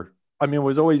whatever. I mean, it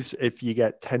was always, if you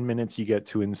get 10 minutes, you get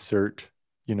to insert,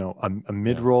 a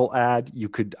mid-roll ad.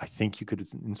 I think you could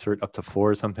insert up to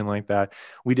 4 or something like that.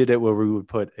 We did it where we would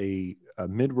put a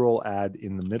mid-roll ad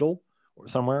in the middle or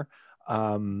somewhere.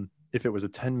 If it was a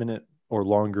 10-minute or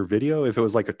longer video, if it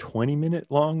was like a 20-minute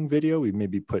long video, we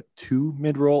maybe put 2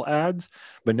 mid-roll ads.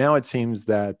 But now it seems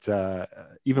that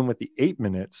even with the 8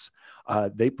 minutes,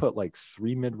 they put like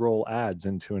 3 mid-roll ads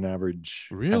into an average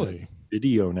kind of Really?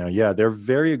 video now. Yeah, they're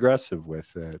very aggressive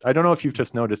with it. I don't know if you've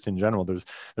just noticed in general,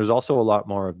 there's also a lot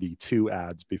more of the 2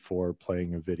 ads before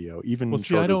playing a video, even Well,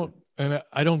 see, I shorter. don't, and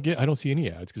I don't see any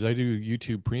ads because I do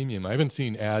YouTube Premium. I haven't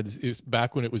seen ads. It's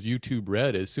back when it was YouTube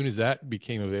Red. As soon as that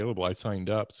became available, I signed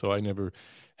up, so I never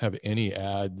have any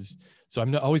ads. So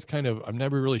I'm not always I'm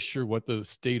never really sure what the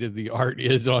state of the art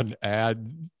is on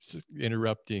ads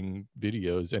interrupting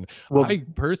videos. And Well, I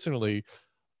personally,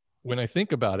 when I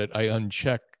think about it, I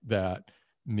uncheck that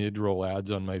mid-roll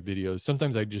ads on my videos.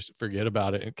 Sometimes I just forget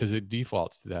about it because it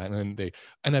defaults to that, and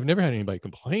I've never had anybody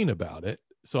complain about it.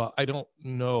 So I don't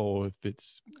know if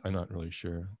I'm not really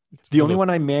sure. It's the one of only those. one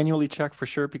I manually check for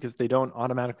sure, because they don't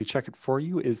automatically check it for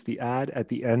you, is the ad at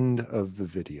the end of the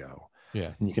video.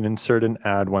 Yeah. And you can insert an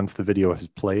ad once the video has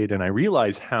played. And I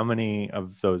realize how many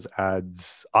of those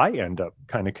ads I end up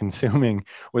kind of consuming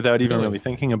without even really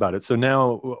thinking about it. So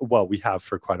now, well, we have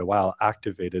for quite a while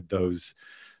activated those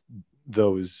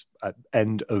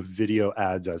end of video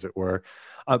ads, as it were.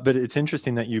 But it's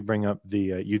interesting that you bring up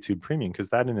the YouTube Premium, because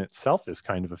that in itself is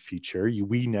kind of a feature.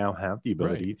 We now have the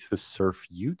ability to surf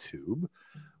YouTube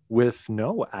with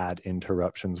no ad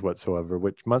interruptions whatsoever,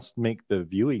 which must make the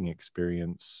viewing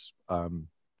experience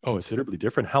considerably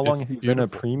different. How long have you been a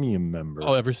premium member?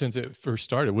 Oh, ever since it first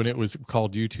started, when it was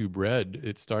called YouTube Red,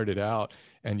 it started out,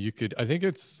 and I think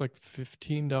it's like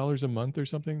 $15 a month or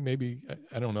something, maybe,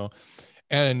 I don't know.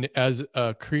 And as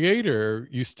a creator,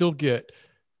 you still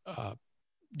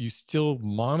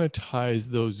monetize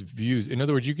those views. In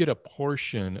other words, you get a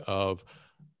portion of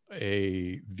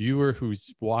a viewer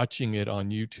who's watching it on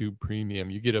YouTube Premium.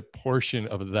 You get a portion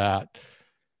of that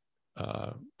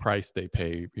price they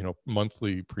pay,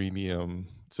 monthly premium.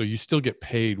 So you still get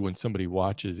paid when somebody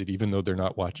watches it, even though they're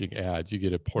not watching ads. You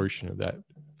get a portion of that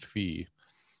fee.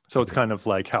 So it's kind of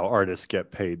like how artists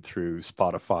get paid through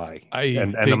Spotify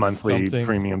and the think monthly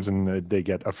premiums, and they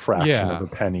get a fraction of a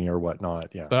penny or whatnot.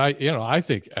 Yeah. But I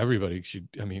think everybody should.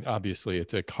 I mean, obviously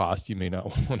it's a cost you may not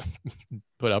want to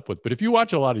put up with, but if you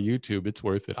watch a lot of YouTube, it's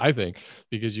worth it, I think,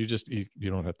 because you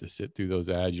don't have to sit through those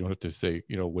ads. You don't have to say,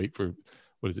 wait for,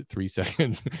 what is it, 3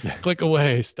 seconds, click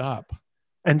away, stop.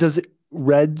 And does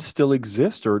Red still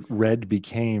exist, or Red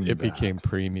became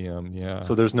premium? Yeah.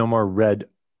 So there's no more Red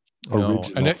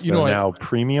originals. And they're now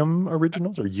premium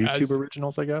originals, or YouTube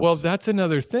originals, I guess. Well, that's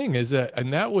another thing,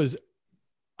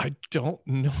 I don't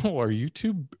know. Are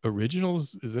YouTube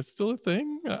originals, is that still a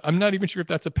thing? I'm not even sure if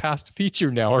that's a past feature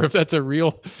now, or if that's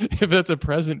a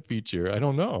present feature. I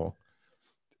don't know.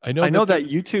 I know that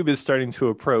YouTube is starting to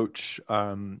approach,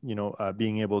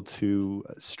 being able to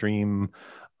stream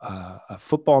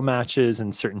football matches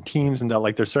and certain teams, and that,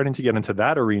 like, they're starting to get into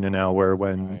that arena now, where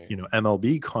when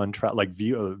MLB contract, like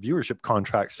viewership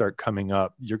contracts start coming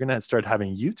up, you're going to start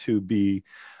having YouTube be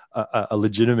a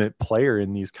legitimate player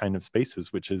in these kind of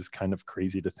spaces, which is kind of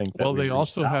crazy to think that. Well, they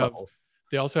also have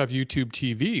YouTube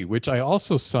TV, which I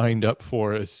also signed up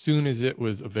for as soon as it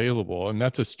was available, and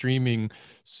that's a streaming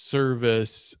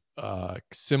service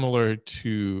similar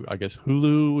to, I guess,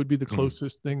 Hulu would be the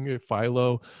closest thing,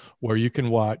 Philo, where you can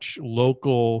watch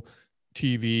local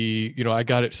TV. I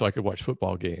got it so I could watch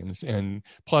football games, and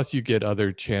plus you get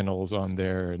other channels on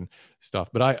there and stuff.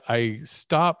 But I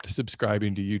stopped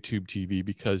subscribing to YouTube TV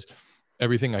because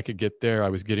everything I could get there, I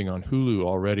was getting on Hulu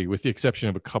already, with the exception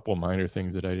of a couple minor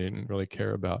things that I didn't really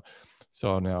care about.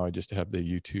 So now I just have the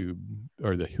YouTube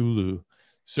or the Hulu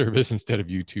service instead of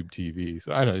YouTube TV.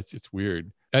 So I don't know, it's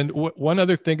weird. And one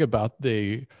other thing about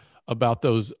those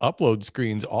upload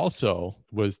screens also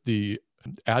was the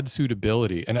ad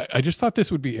suitability. And I just thought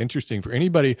this would be interesting for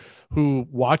anybody who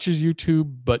watches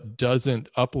YouTube but doesn't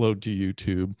upload to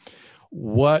YouTube.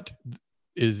 What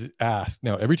is asked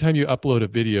now? Every time you upload a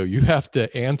video, you have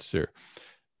to answer,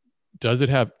 does it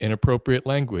have inappropriate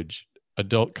language,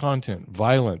 adult content,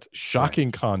 violence,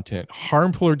 shocking content,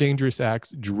 harmful or dangerous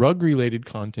acts, drug-related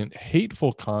content,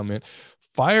 hateful comment,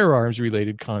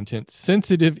 firearms-related content,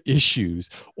 sensitive issues,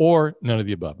 or none of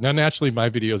the above? Now, naturally, my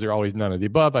videos are always none of the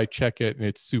above. I check it, and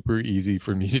it's super easy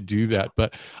for me to do that.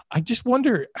 But I just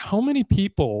wonder how many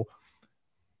people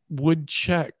would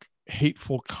check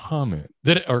hateful comment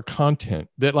that or content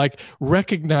that like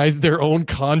recognize their own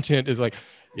content is like,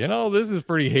 you know, this is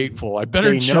pretty hateful. I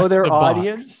better check. They know their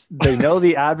audience. They know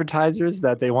the advertisers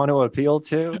that they want to appeal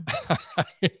to.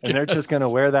 And they're just going to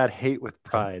wear that hate with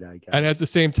pride, I guess. And at the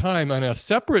same time, on a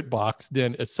separate box,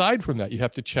 then aside from that, you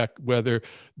have to check whether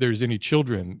there's any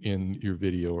children in your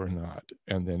video or not.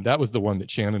 And then that was the one that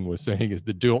Shannon was saying is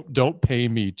the don't pay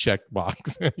me check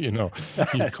box. You know,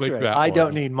 you click that. I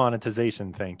don't need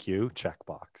monetization. Thank you.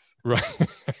 Checkbox. Right.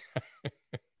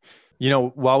 You know,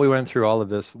 while we went through all of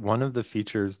this, one of the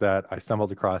features that I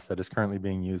stumbled across that is currently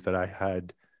being used that I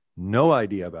had no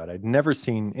idea about, I'd never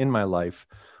seen in my life,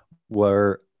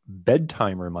 were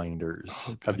bedtime reminders.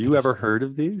 Oh, have you ever heard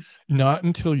of these? Not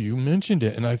until you mentioned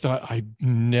it. And I thought, I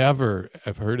never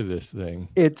have heard of this thing.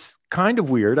 It's kind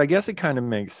of weird. I guess it kind of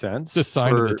makes sense. It's a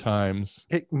sign of the times.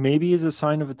 It maybe is a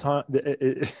sign of a time.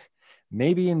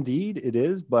 Maybe indeed it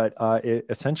is, but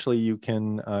essentially you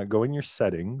can go in your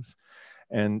settings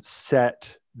and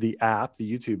set the app,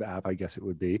 the YouTube app, I guess it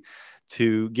would be,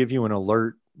 to give you an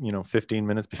alert, 15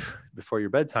 minutes before your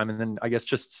bedtime. And then I guess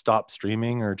just stop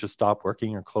streaming or just stop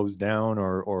working or close down,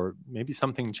 or maybe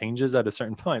something changes at a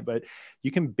certain point. But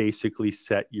you can basically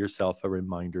set yourself a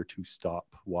reminder to stop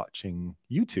watching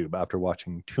YouTube after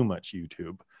watching too much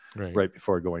YouTube right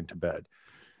before going to bed.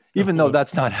 Even though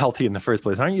that's not healthy in the first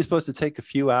place. Aren't you supposed to take a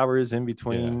few hours in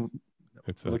between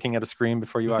looking at a screen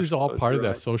before you actually? This is all part of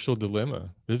that social dilemma.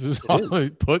 This is all,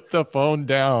 put the phone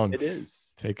down. It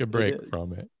is. Take a break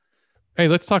from it. Hey,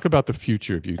 let's talk about the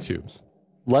future of YouTube.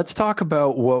 Let's talk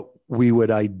about what we would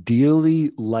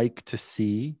ideally like to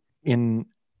see in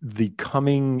the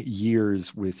coming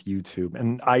years with YouTube.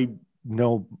 And I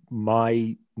know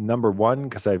my number one,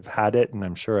 because I've had it and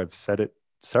I'm sure I've said it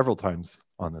several times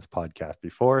on this podcast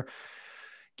before: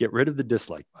 get rid of the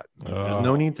dislike button. There's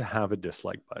no need to have a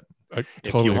dislike button.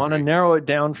 If you want to narrow it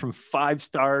down from 5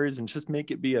 stars and just make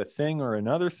it be a thing or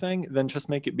another thing, then just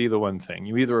make it be the one thing.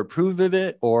 You either approve of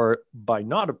it or by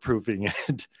not approving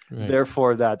it,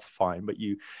 therefore that's fine. But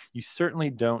you certainly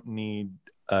don't need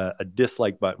a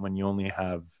dislike button when you only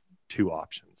have 2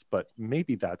 options. But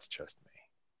maybe that's just me.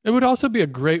 It would also be a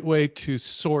great way to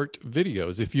sort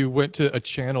videos. If you went to a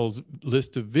channel's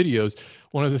list of videos,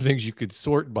 one of the things you could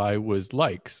sort by was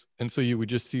likes. And so you would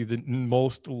just see the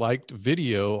most liked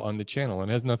video on the channel, and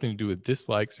it has nothing to do with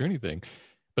dislikes or anything.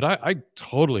 But I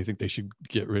totally think they should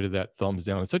get rid of that thumbs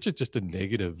down. It's such just a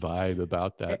negative vibe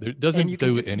about that. It doesn't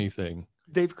do anything.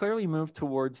 They've clearly moved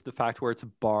towards the fact where it's a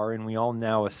bar, and we all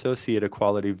now associate a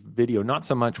quality video, not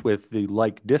so much with the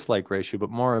like-dislike ratio, but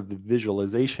more of the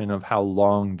visualization of how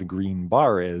long the green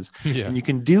bar is. Yeah. And you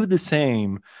can do the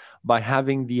same by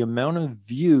having the amount of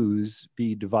views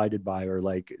be divided by, or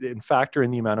and factor in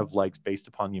the amount of likes based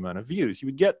upon the amount of views. You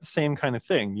would get the same kind of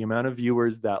thing. The amount of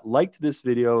viewers that liked this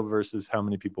video versus how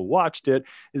many people watched it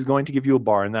is going to give you a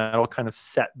bar, and that'll kind of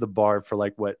set the bar for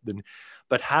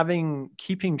but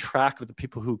keeping track of the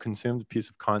people who consumed a piece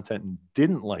of content and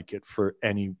didn't like it for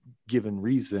any given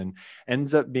reason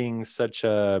ends up being such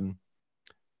a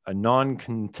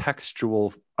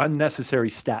non-contextual, unnecessary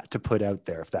stat to put out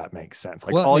there, if that makes sense.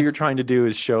 You're trying to do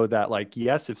is show that,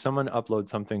 yes, if someone uploads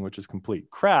something which is complete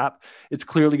crap, it's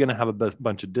clearly going to have a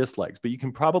bunch of dislikes. But you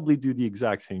can probably do the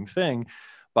exact same thing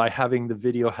by having the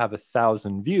video have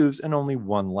 1,000 views and only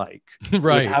 1 like.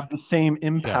 Right. Have the same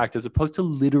impact, as opposed to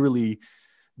literally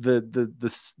the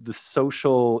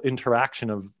social interaction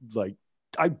of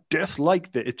I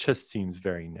dislike that. It just seems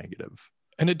very negative.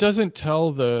 And it doesn't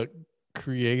tell the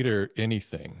creator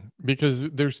anything, because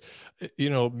there's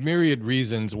myriad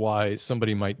reasons why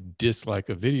somebody might dislike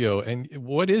a video. And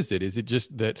what is it? Is it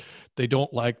just that they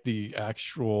don't like the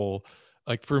actual,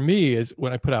 for me, is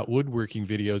when I put out woodworking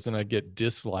videos and I get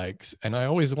dislikes, and I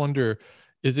always wonder,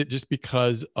 is it just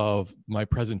because of my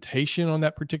presentation on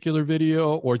that particular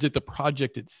video, or is it the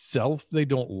project itself they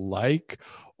don't like?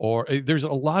 Or there's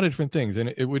a lot of different things.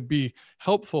 And it would be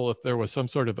helpful if there was some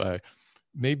sort of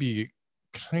maybe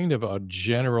kind of a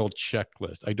general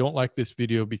checklist. I don't like this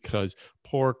video because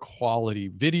poor quality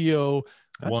video.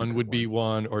 That's One would be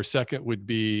one, or second would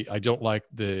be, I don't like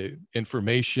the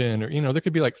information, or, there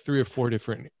could be like 3 or 4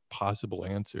 different possible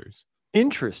answers.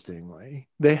 Interestingly,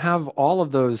 they have all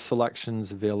of those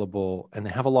selections available, and they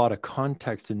have a lot of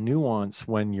context and nuance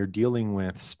when you're dealing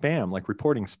with spam, like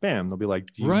reporting spam. They'll be like,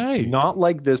 do you not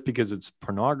like this because it's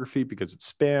pornography, because it's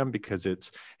spam, because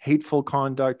it's hateful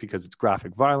conduct, because it's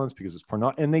graphic violence, because it's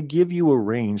porno? And they give you a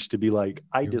range to be like,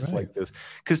 I dislike this.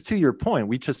 Because to your point,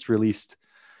 we just released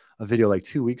a video like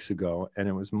 2 weeks ago, and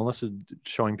it was Melissa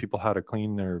showing people how to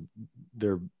clean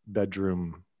their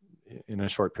bedroom in a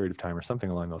short period of time or something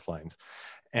along those lines.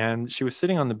 And she was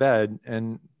sitting on the bed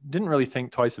and didn't really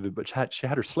think twice of it, but she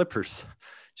had her slippers.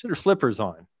 She had her slippers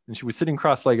on, and she was sitting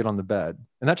cross-legged on the bed.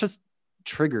 And that just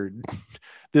triggered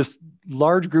this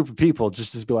large group of people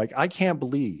just to be like, I can't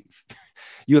believe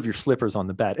you have your slippers on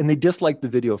the bed. And they disliked the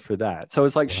video for that. So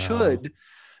it's like, should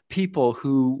people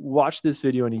who watch this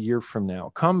video in a year from now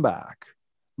come back,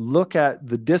 look at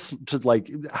the to like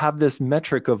have this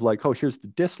metric of like, oh, here's the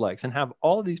dislikes, and have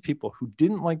all of these people who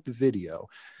didn't like the video,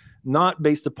 not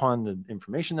based upon the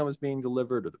information that was being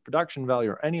delivered or the production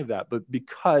value or any of that, but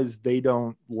because they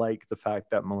don't like the fact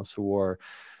that Melissa wore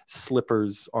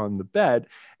slippers on the bed,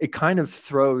 it kind of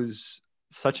throws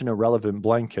such an irrelevant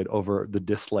blanket over the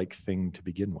dislike thing to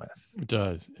begin with. It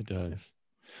does.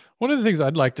 One of the things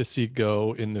I'd like to see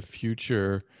go in the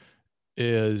future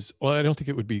is, well, I don't think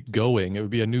it would be going, it would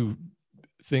be a new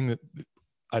thing that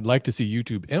I'd like to see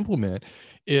YouTube implement,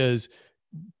 is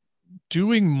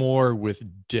doing more with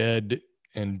dead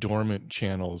and dormant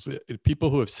channels. People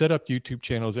who have set up YouTube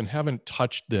channels and haven't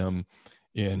touched them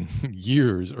in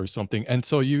years or something. And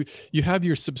so you have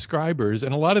your subscribers,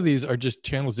 and a lot of these are just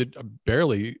channels that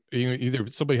barely, either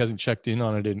somebody hasn't checked in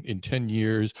on it in 10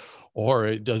 years, or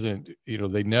it doesn't,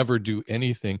 they never do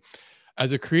anything.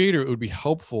 As a creator, it would be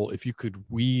helpful if you could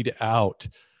weed out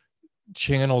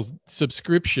channels,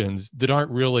 subscriptions that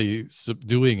aren't really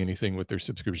doing anything with their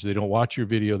subscriptions. They don't watch your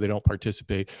video. They don't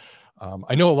participate.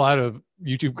 I know a lot of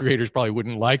YouTube creators probably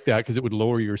wouldn't like that because it would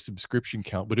lower your subscription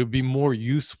count, but it would be more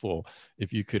useful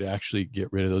if you could actually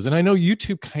get rid of those. And I know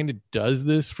YouTube kind of does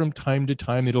this from time to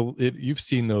time. You've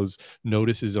seen those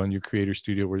notices on your Creator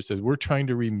Studio where it says, we're trying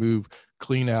to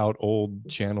clean out old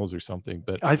channels or something.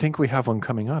 But I think we have one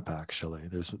coming up, actually.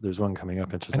 There's one coming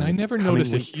up. And I never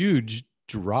notice a huge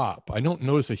drop. I don't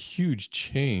notice a huge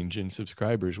change in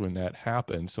subscribers when that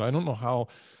happens. So I don't know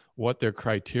what their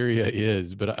criteria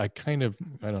is, but I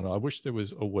don't know. I wish there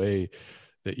was a way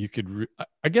that you could,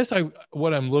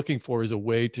 what I'm looking for is a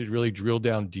way to really drill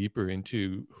down deeper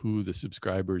into who the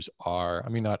subscribers are. I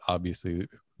mean, not obviously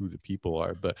who the people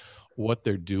are, but what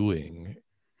they're doing,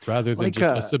 rather than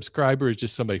just a subscriber is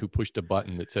just somebody who pushed a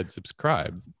button that said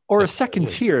subscribe. Or a second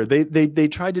tier. They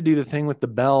tried to do the thing with the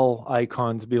bell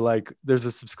icons, be like, there's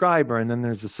a subscriber, and then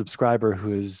there's a subscriber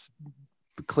who has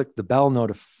clicked the bell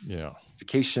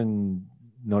notification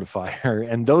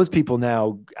notifier, and those people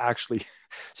now actually,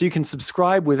 so you can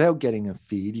subscribe without getting a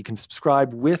feed, you can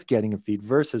subscribe with getting a feed,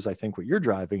 versus I think what you're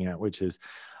driving at, which is,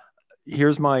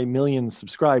 here's my 1 million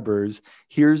subscribers,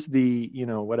 here's the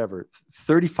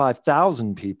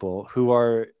 35,000 people who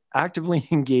are actively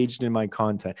engaged in my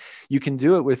content. You can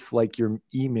do it with like your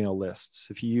email lists.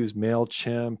 If you use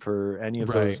MailChimp or any of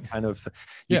those kind of,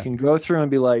 you can go through and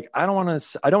be like, I don't want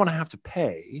to have to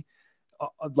pay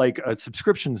like a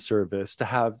subscription service to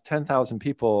have 10,000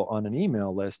 people on an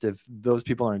email list if those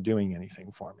people aren't doing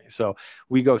anything for me. So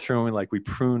we go through and we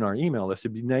prune our email list.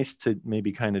 It'd be nice to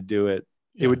maybe kind of do it.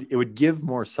 It would give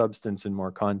more substance and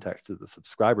more context to the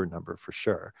subscriber number for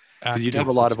sure. Because you'd have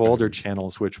a lot of older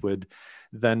channels, which would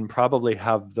then probably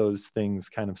have those things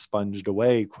kind of sponged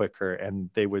away quicker, and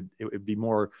it would be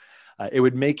more, it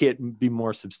would make it be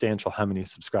more substantial how many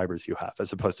subscribers you have,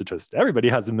 as opposed to just everybody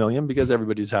has 1 million, because there's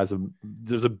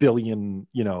 1 billion,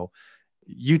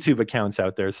 YouTube accounts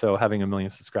out there. So having 1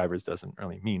 million subscribers doesn't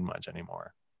really mean much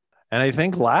anymore. And I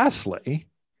think lastly,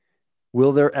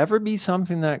 will there ever be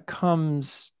something that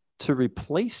comes to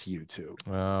replace YouTube?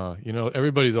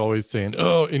 Everybody's always saying,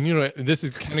 oh, and this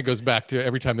is kind of goes back to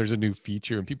every time there's a new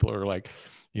feature and people are like,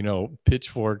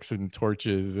 pitchforks and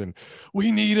torches, and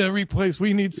we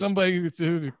need somebody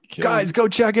to kill. Guys, go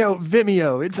check out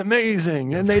Vimeo. It's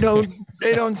amazing. And they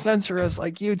don't censor us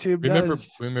like YouTube does.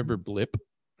 Remember Blip?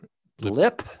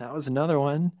 Blip, that was another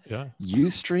one. Yeah.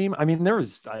 Ustream. I mean,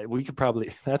 we could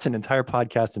probably, that's an entire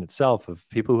podcast in itself of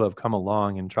people who have come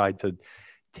along and tried to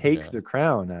take the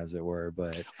crown, as it were.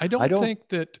 But I don't think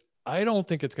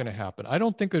it's going to happen. I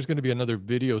don't think there's going to be another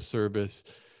video service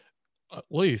at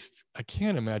least I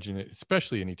can't imagine it,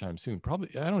 especially anytime soon. Probably,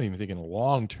 I don't even think in the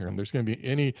long term there's going to be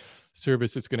any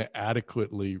service that's going to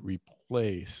adequately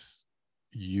replace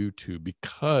YouTube,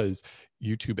 because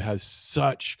YouTube has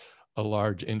such a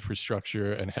large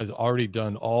infrastructure and has already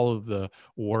done all of the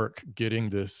work getting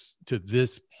this to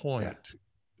this point.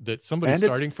 That somebody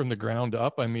starting from the ground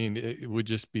up, I mean, it would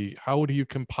just be, how would you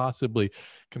can possibly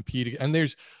compete? And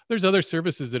there's other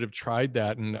services that have tried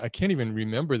that, and I can't even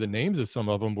remember the names of some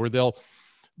of them, where they'll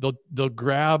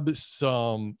grab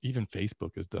some, even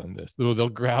Facebook has done this. They'll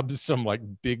grab some like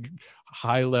big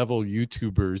high level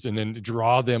YouTubers and then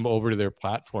draw them over to their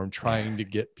platform, trying to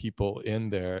get people in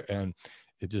there. And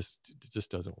it just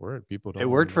doesn't work. People don't. It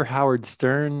worked for Howard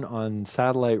Stern on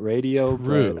satellite radio.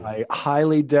 True. But I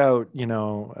highly doubt,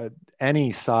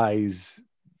 any size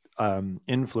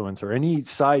influencer, any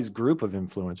size group of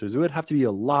influencers. It would have to be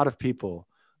a lot of people,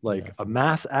 like a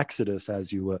mass exodus,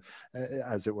 as it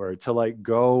were, to like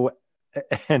go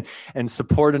and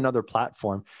support another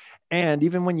platform. And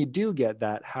even when you do get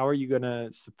that, how are you going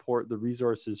to support the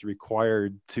resources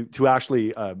required to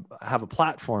actually have a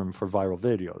platform for viral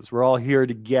videos? We're all here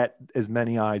to get as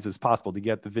many eyes as possible, to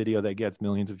get the video that gets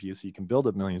millions of views so you can build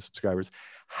up millions of subscribers.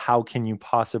 How can you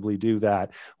possibly do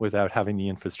that without having the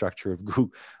infrastructure of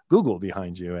Google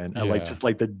behind you? And like just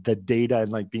like the data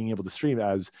and like being able to stream,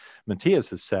 as Matthias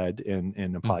has said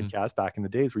in a podcast back in the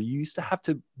days, where you used to have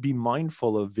to be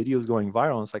mindful of videos going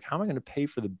viral. And it's like, how am I going to pay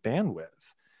for the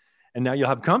bandwidth? And now you'll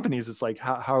have companies. It's like,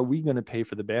 how are we going to pay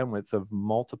for the bandwidth of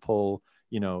multiple,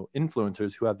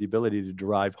 influencers who have the ability to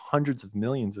derive hundreds of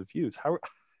millions of views? How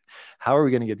are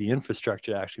we going to get the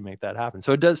infrastructure to actually make that happen?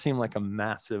 So it does seem like a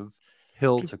massive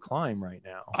hill to climb right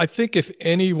now. I think if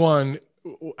anyone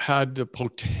had the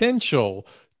potential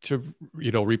to,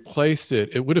 replace it,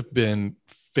 it would have been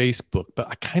Facebook. But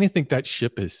I kind of think that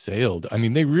ship has sailed. I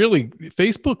mean,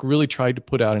 Facebook really tried to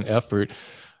put out an effort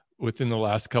within the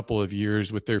last couple of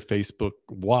years with their Facebook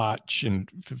Watch and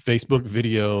Facebook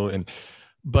Video,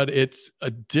 but it's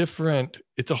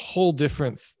a whole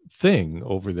different thing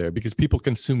over there, because people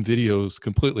consume videos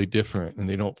completely different and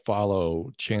they don't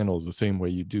follow channels the same way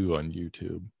you do on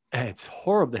YouTube. And it's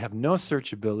horrible. They have no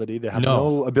searchability. They have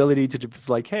no ability to just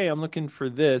like, hey, I'm looking for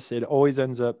this. It always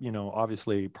ends up,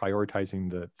 obviously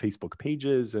prioritizing the Facebook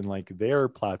pages and like their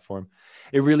platform.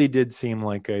 It really did seem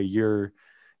like you're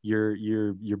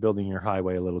building your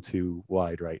highway a little too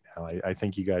wide right now. I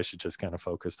think you guys should just kind of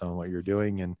focus on what you're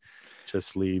doing and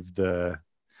just leave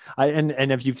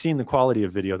and if you've seen the quality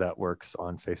of video that works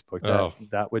on Facebook,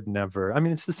 that would never, I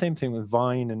mean, it's the same thing with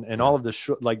Vine and all of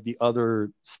the like the other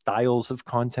styles of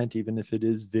content, even if it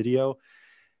is video,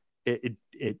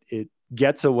 it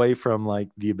gets away from like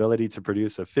the ability to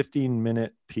produce a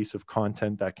 15-minute piece of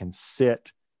content that can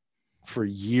sit for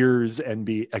years and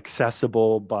be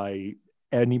accessible by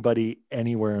anybody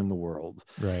anywhere in the world.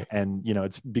 Right. And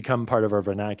it's become part of our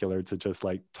vernacular to just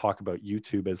like talk about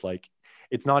YouTube as like,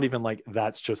 it's not even like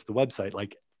that's just the website.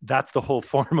 Like that's the whole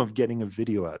form of getting a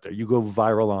video out there. You don't go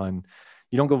viral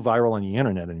on the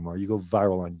internet anymore. You go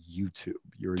viral on YouTube.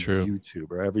 You're a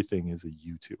YouTuber. Everything is a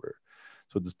YouTuber.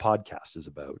 That's what this podcast is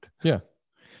about. Yeah.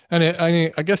 And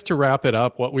I guess to wrap it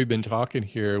up, what we've been talking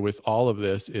here with all of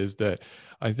this is that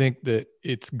I think that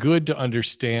it's good to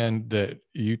understand that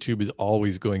YouTube is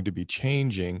always going to be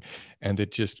changing, and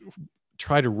that just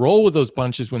try to roll with those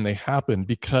punches when they happen,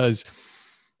 because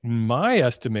in my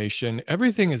estimation,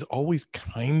 everything is always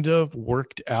kind of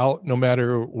worked out, no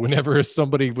matter whenever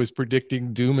somebody was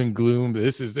predicting doom and gloom.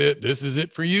 This is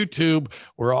it for YouTube.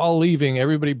 We're all leaving.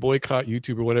 Everybody boycott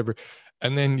YouTube or whatever.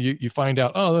 And then you find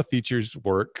out, the features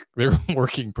work. They're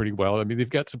working pretty well. I mean, they've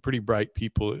got some pretty bright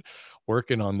people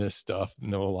working on this stuff,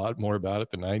 know a lot more about it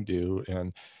than I do.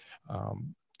 And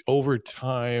over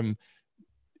time,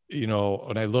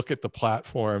 when I look at the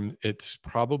platform, it's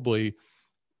probably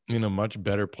in a much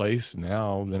better place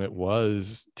now than it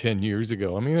was 10 years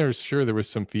ago. I mean, there was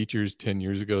some features 10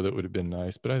 years ago that would have been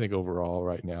nice, but I think overall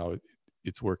right now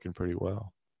it's working pretty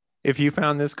well. If you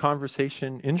found this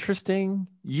conversation interesting,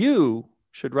 you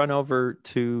should run over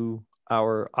to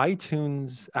our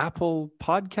iTunes Apple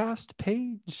podcast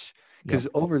page, because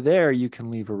over there you can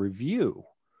leave a review.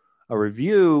 A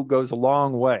review goes a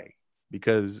long way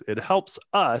because it helps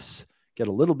us get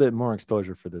a little bit more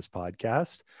exposure for this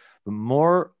podcast. But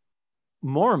more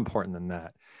important than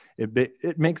that,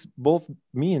 it makes both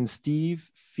me and Steve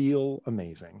feel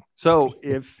amazing. So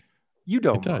if you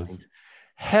don't mind,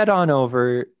 head on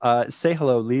over, say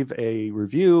hello, leave a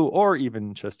review or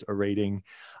even just a rating.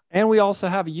 And we also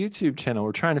have a YouTube channel.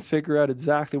 We're trying to figure out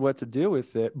exactly what to do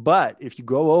with it. But if you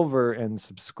go over and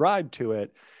subscribe to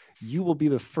it, you will be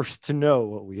the first to know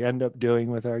what we end up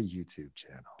doing with our YouTube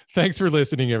channel. Thanks for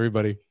listening, everybody.